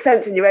has to make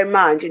sense in your own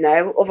mind, you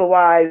know,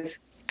 otherwise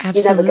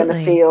you're never going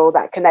to feel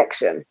that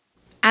connection.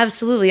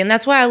 Absolutely. And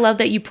that's why I love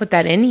that you put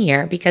that in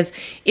here, because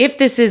if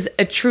this is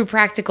a true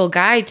practical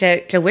guide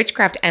to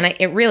witchcraft, and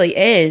it really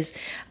is,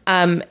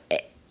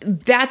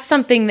 that's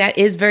something that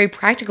is very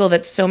practical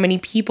that so many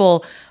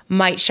people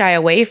might shy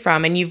away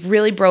from. And you've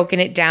really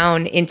broken it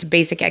down into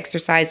basic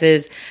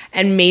exercises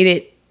and made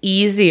it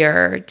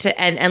easier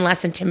to and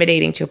less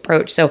intimidating to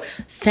approach. So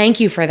thank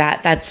you for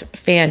that. That's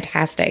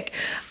fantastic.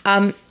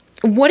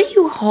 What do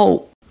you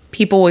hope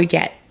people will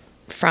get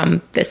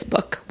from this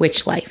book,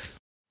 Witch Life?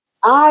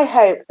 I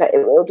hope that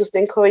it will just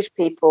encourage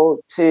people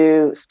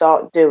to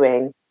start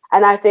doing.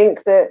 And I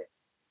think that,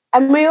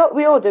 and we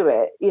all do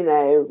it, you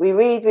know, we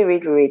read.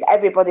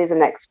 Everybody's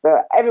an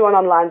expert. Everyone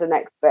online's an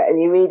expert,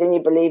 and you read and you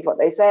believe what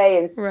they say.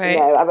 And, you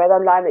know, I read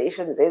online that you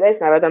shouldn't do this,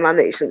 and I read online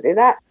that you shouldn't do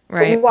that.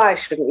 Right. But why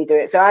shouldn't you do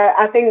it? So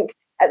I think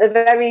I don't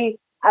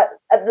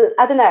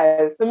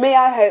know, for me,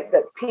 I hope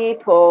that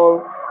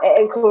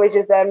it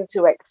encourages them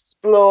to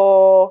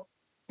explore,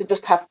 to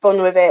just have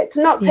fun with it,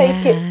 to not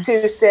take it too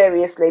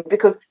seriously,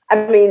 because,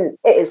 I mean,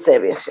 it is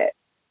serious shit.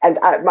 And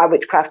my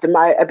witchcraft and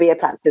my Abia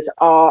practice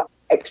are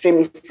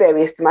extremely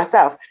serious to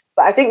myself.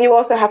 But I think you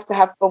also have to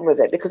have fun with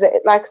it, because,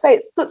 like I say,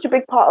 it's such a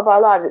big part of our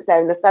lives. It's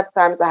there in the sad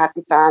times, the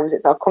happy times.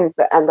 It's our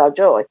comfort and our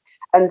joy.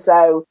 And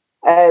so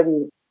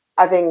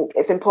I think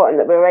it's important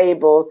that we're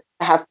able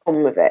to have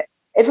fun with it.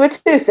 if we're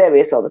too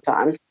serious all the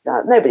time,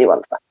 nobody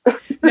wants that.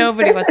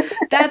 Nobody wants.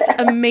 That's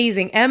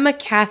amazing. Emma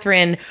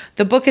Katherine,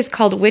 the book is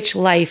called Witch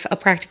Life, A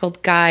Practical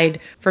Guide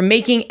for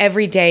Making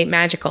Everyday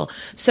Magical.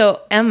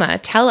 So Emma,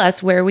 tell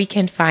us where we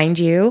can find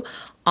you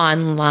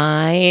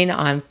online,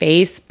 on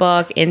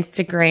Facebook,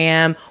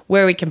 Instagram,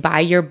 where we can buy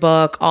your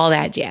book, all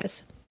that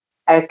jazz.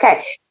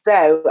 Okay,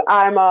 so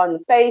I'm on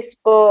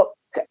Facebook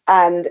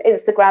and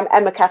Instagram,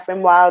 Emma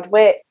Katherine Wild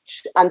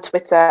Witch, and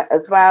Twitter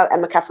as well,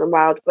 Emma Katherine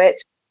Wild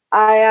Witch.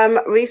 I am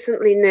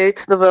recently new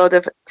to the world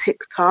of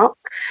TikTok.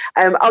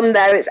 On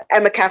there, it's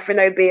Emma Katherine,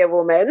 Oh Be a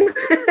Woman.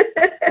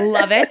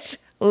 Love it.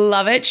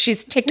 Love it.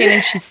 She's ticking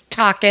and she's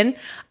talking.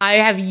 I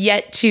have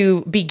yet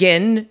to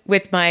begin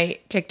with my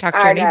TikTok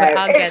journey, but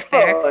I'll get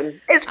there.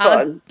 It's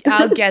fun.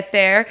 I'll get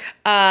there.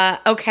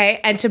 Okay.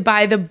 And to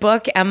buy the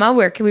book, Emma,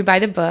 where can we buy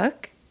the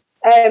book?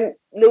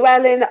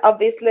 Llewellyn,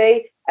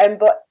 obviously,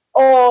 but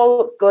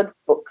all good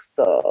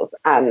bookstores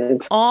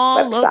and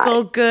all website.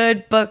 Local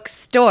good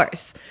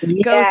bookstores.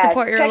 Yeah, go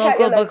support your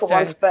local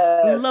bookstores.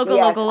 Local,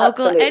 yes, local,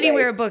 absolutely.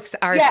 anywhere books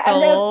are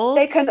sold.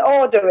 And they can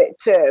order it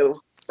too.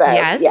 So,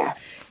 yes.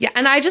 Yeah.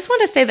 And I just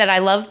want to say that I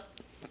love,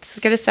 this is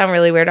going to sound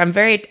really weird. I'm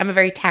a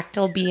very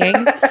tactile being.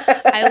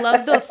 I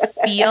love the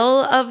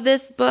feel of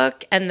this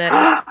book and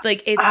the,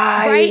 like, it's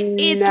right.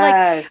 It's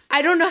like,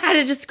 I don't know how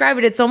to describe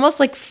it. It's almost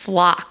like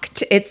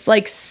flocked. It's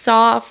like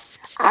soft.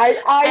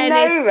 I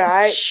know, it's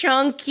right?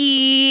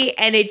 Chunky,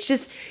 and it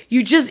just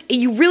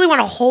you really want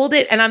to hold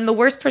it. And I'm the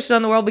worst person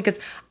in the world because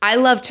I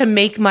love to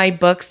make my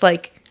books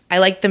like I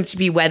like them to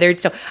be weathered.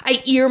 So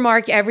I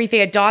earmark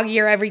everything, I dog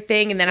ear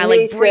everything, and then I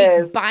like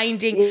break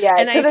binding. Yeah,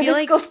 and to the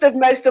disgust of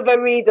most of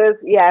our readers,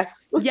 yes.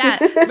 Yeah,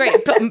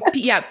 right. But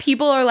yeah,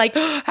 people are like,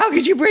 oh, how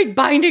could you break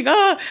binding?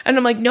 Oh, and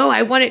I'm like, no,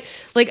 I want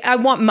it. Like, I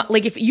want,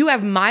 like, if you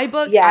have my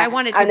book, I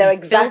want it to be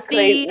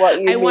exactly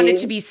filthy. I want it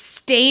to be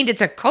stained.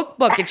 It's a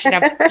cookbook. It should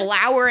have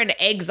flour and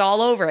eggs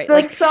all over it.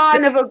 The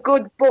sign of a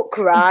good book,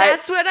 right?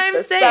 That's what I'm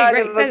saying.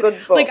 Right? A good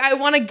book. Like, I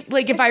want to,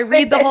 like, if I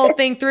read the whole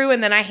thing through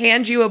and then I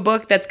hand you a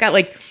book that's got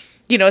like,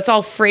 you know, it's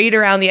all frayed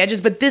around the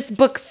edges, but this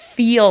book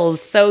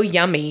feels so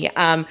yummy.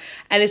 And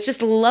it's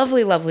just a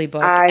lovely, lovely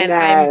book. And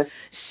I'm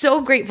so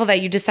grateful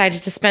that you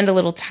decided to spend a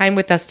little time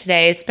with us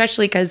today,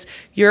 especially because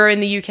you're in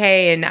the UK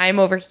and I'm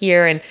over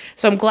here. And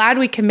so I'm glad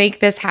we can make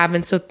this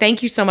happen. So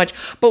thank you so much.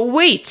 But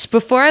wait,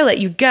 before I let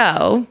you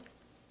go,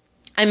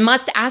 I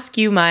must ask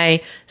you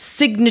my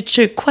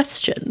signature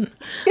question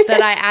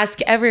that I ask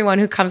everyone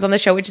who comes on the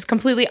show, which is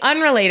completely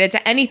unrelated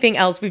to anything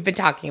else we've been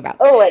talking about.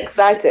 Oh,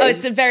 exciting. So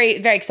it's very,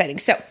 very exciting.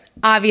 So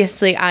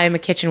obviously I am a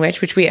kitchen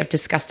witch, which we have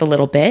discussed a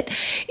little bit.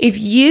 If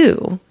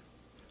you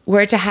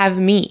were to have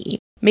me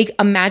make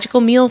a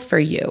magical meal for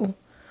you,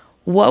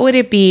 what would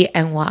it be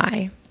and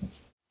why?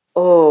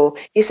 Oh,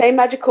 you say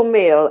magical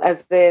meal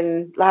as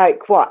in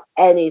like what?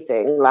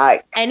 Anything,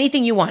 like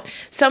anything you want.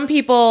 Some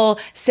people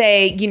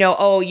say, you know,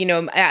 oh, you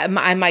know,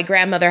 my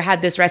grandmother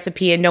had this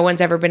recipe and no one's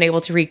ever been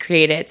able to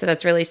recreate it. So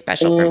that's really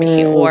special for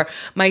me. Or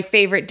my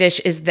favorite dish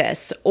is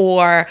this.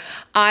 Or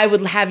I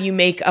would have you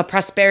make a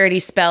prosperity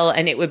spell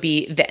and it would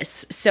be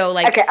this. So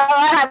like, okay,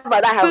 I have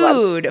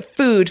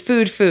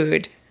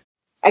food.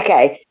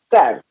 Okay,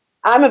 so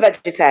I'm a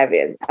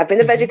vegetarian. I've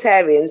been a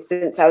vegetarian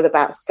since I was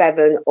about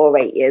 7 or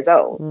 8 years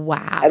old.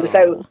 Wow.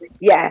 So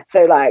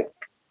like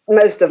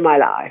most of my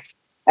life.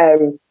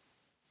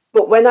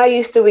 But when I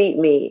used to eat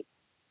meat,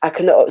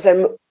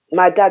 so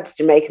my dad's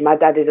Jamaican. My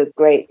dad is a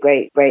great,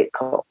 great, great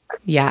cook.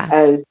 Yeah.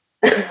 I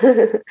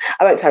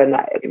won't tell him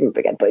that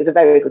again, but he's a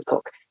very good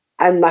cook.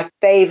 And my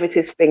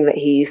favoriteest thing that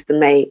he used to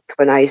make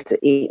when I used to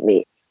eat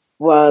meat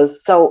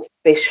was salt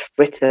fish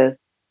fritters.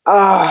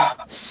 Oh,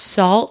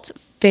 salt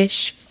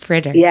fish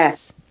fritters.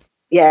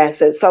 Yeah.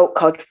 So salt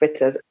cod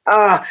fritters.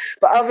 But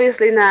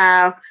obviously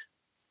now,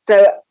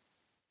 so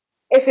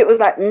if it was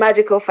like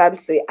magical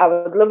fancy, I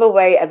would love a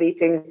way of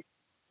eating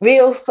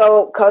real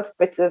salt cod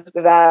fritters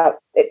without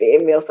it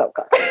being real salt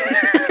cod.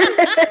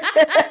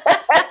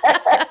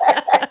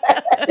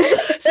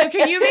 So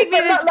can you make me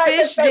this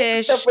fish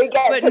dish,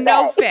 but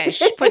no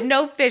fish? Put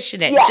no fish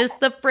in it, just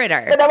the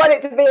fritter. But I want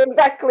it to be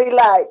exactly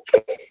like.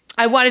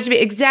 I want it to be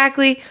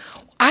exactly.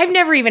 I've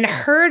never even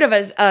heard of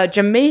a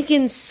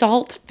Jamaican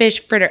salt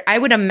fish fritter. I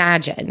would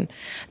imagine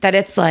that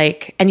it's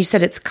like, and you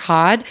said it's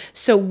cod.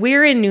 So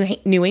we're in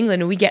New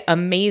England and we get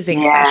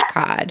amazing fresh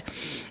cod.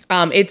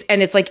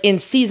 It's like in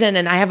season,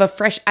 and I have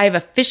a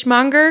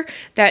fishmonger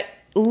that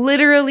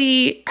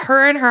literally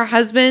her and her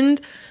husband,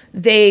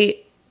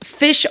 they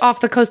fish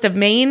off the coast of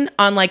Maine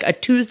on like a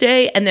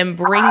Tuesday and then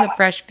bring the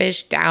fresh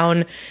fish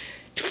down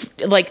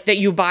like that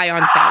you buy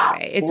on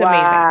Saturday. It's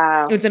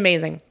amazing. It's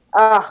amazing.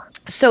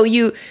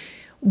 So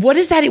what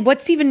is that?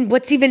 What's even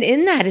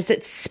in that? Is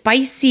it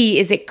spicy?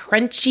 Is it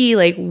crunchy?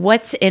 Like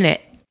what's in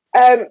it?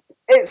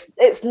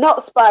 It's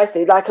not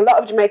spicy. Like a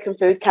lot of Jamaican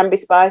food can be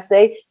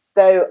spicy.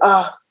 So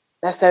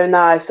they're so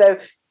nice. So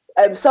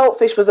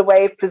saltfish was a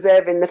way of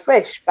preserving the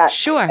fish back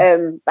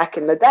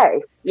in the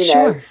day, you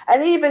know.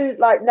 And even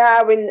like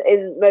now in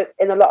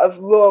a lot of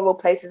rural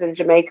places in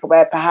Jamaica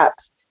where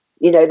perhaps,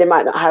 you know, they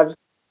might not have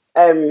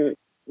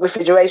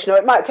refrigeration, or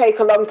it might take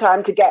a long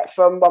time to get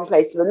from one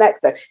place to the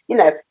next. So, you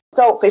know,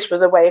 saltfish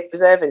was a way of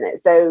preserving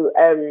it. So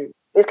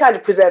it's kind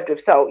of preserved with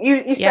salt.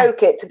 You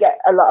soak it to get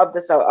a lot of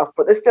the salt off,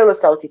 but there's still a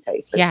salty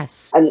taste.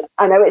 Yes. And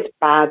I know it's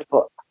bad,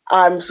 but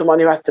I'm someone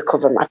who has to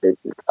cover my food.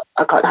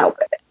 I can't help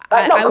it.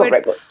 I would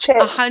it, but chips.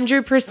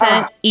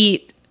 100%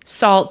 eat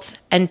salt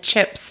and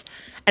chips.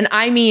 And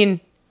I mean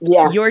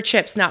your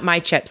chips, not my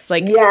chips.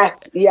 Like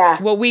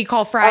what we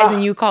call fries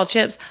and you call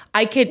chips.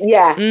 I could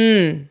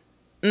weird.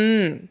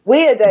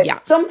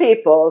 Some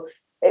people,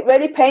 it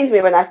really pains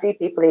me when I see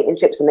people eating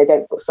chips and they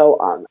don't put salt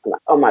on. I'm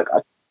like, oh my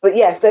God. But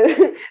yeah, so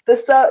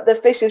the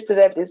fish is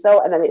preserved in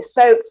salt and then it's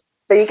soaked.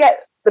 So you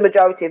get the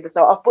majority of the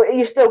salt off, but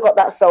you still got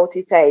that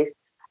salty taste.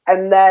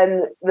 And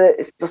then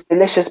it's just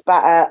delicious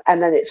batter,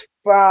 and then it's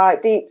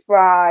deep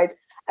fried.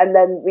 And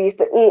then we used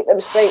to eat them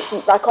straight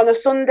like on a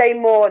Sunday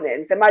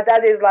morning. So my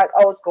dad is like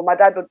old school. My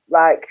dad would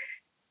like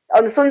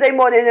on a Sunday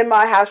morning in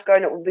my house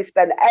growing up, we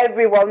spend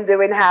everyone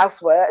doing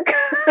housework,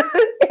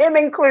 him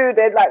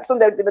included. Like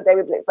Sunday would be the day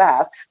we blitz the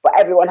house, but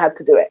everyone had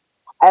to do it.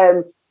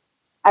 And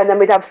then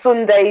we'd have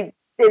Sunday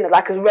dinner,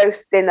 like a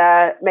roast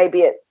dinner,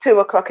 maybe at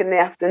 2:00 in the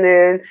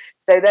afternoon.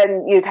 So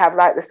then you'd have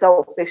like the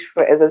saltfish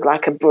fritters as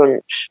like a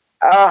brunch.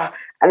 And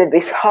it'd be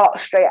hot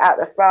straight out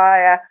the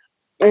fryer.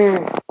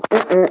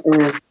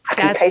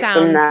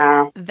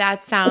 That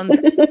sounds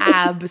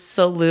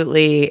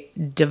absolutely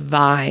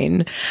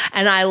divine.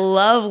 And I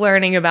love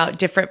learning about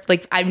different,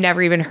 like I've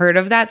never even heard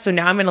of that. So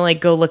now I'm going to like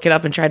go look it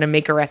up and try to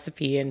make a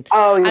recipe. And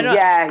I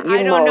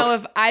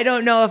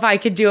don't know if I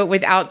could do it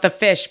without the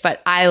fish,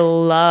 but I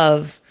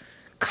love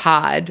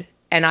cod.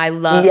 And I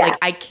love, like,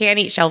 I can't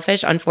eat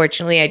shellfish.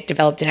 Unfortunately, I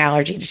developed an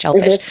allergy to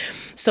shellfish.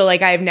 So,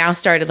 like, I've now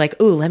started, like,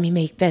 ooh, let me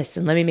make this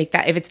and let me make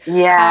that. If it's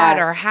cod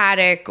or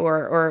haddock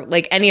or,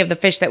 like, any of the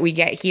fish that we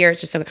get here,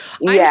 it's just so good.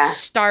 I'm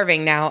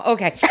starving now.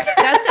 Okay.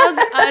 That sounds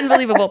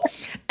unbelievable.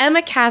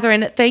 Emma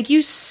Katherine, thank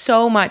you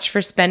so much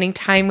for spending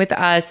time with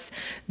us.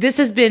 This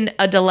has been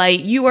a delight.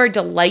 You are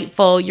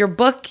delightful. Your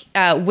book,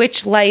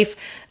 Witch Life,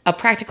 A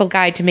Practical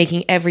Guide to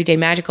Making Everyday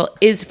Magical,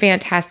 is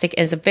fantastic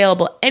and is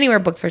available anywhere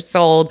books are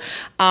sold.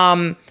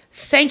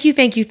 Thank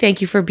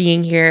you for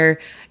being here.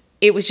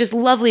 It was just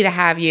lovely to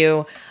have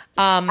you.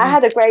 I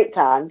had a great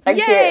time. Thank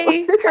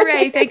you.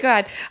 Hooray. Thank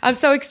God. I'm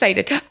so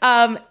excited.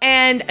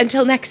 And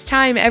until next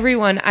time,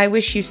 everyone, I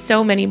wish you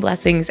so many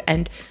blessings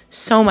and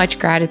so much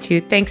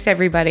gratitude. Thanks,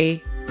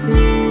 everybody.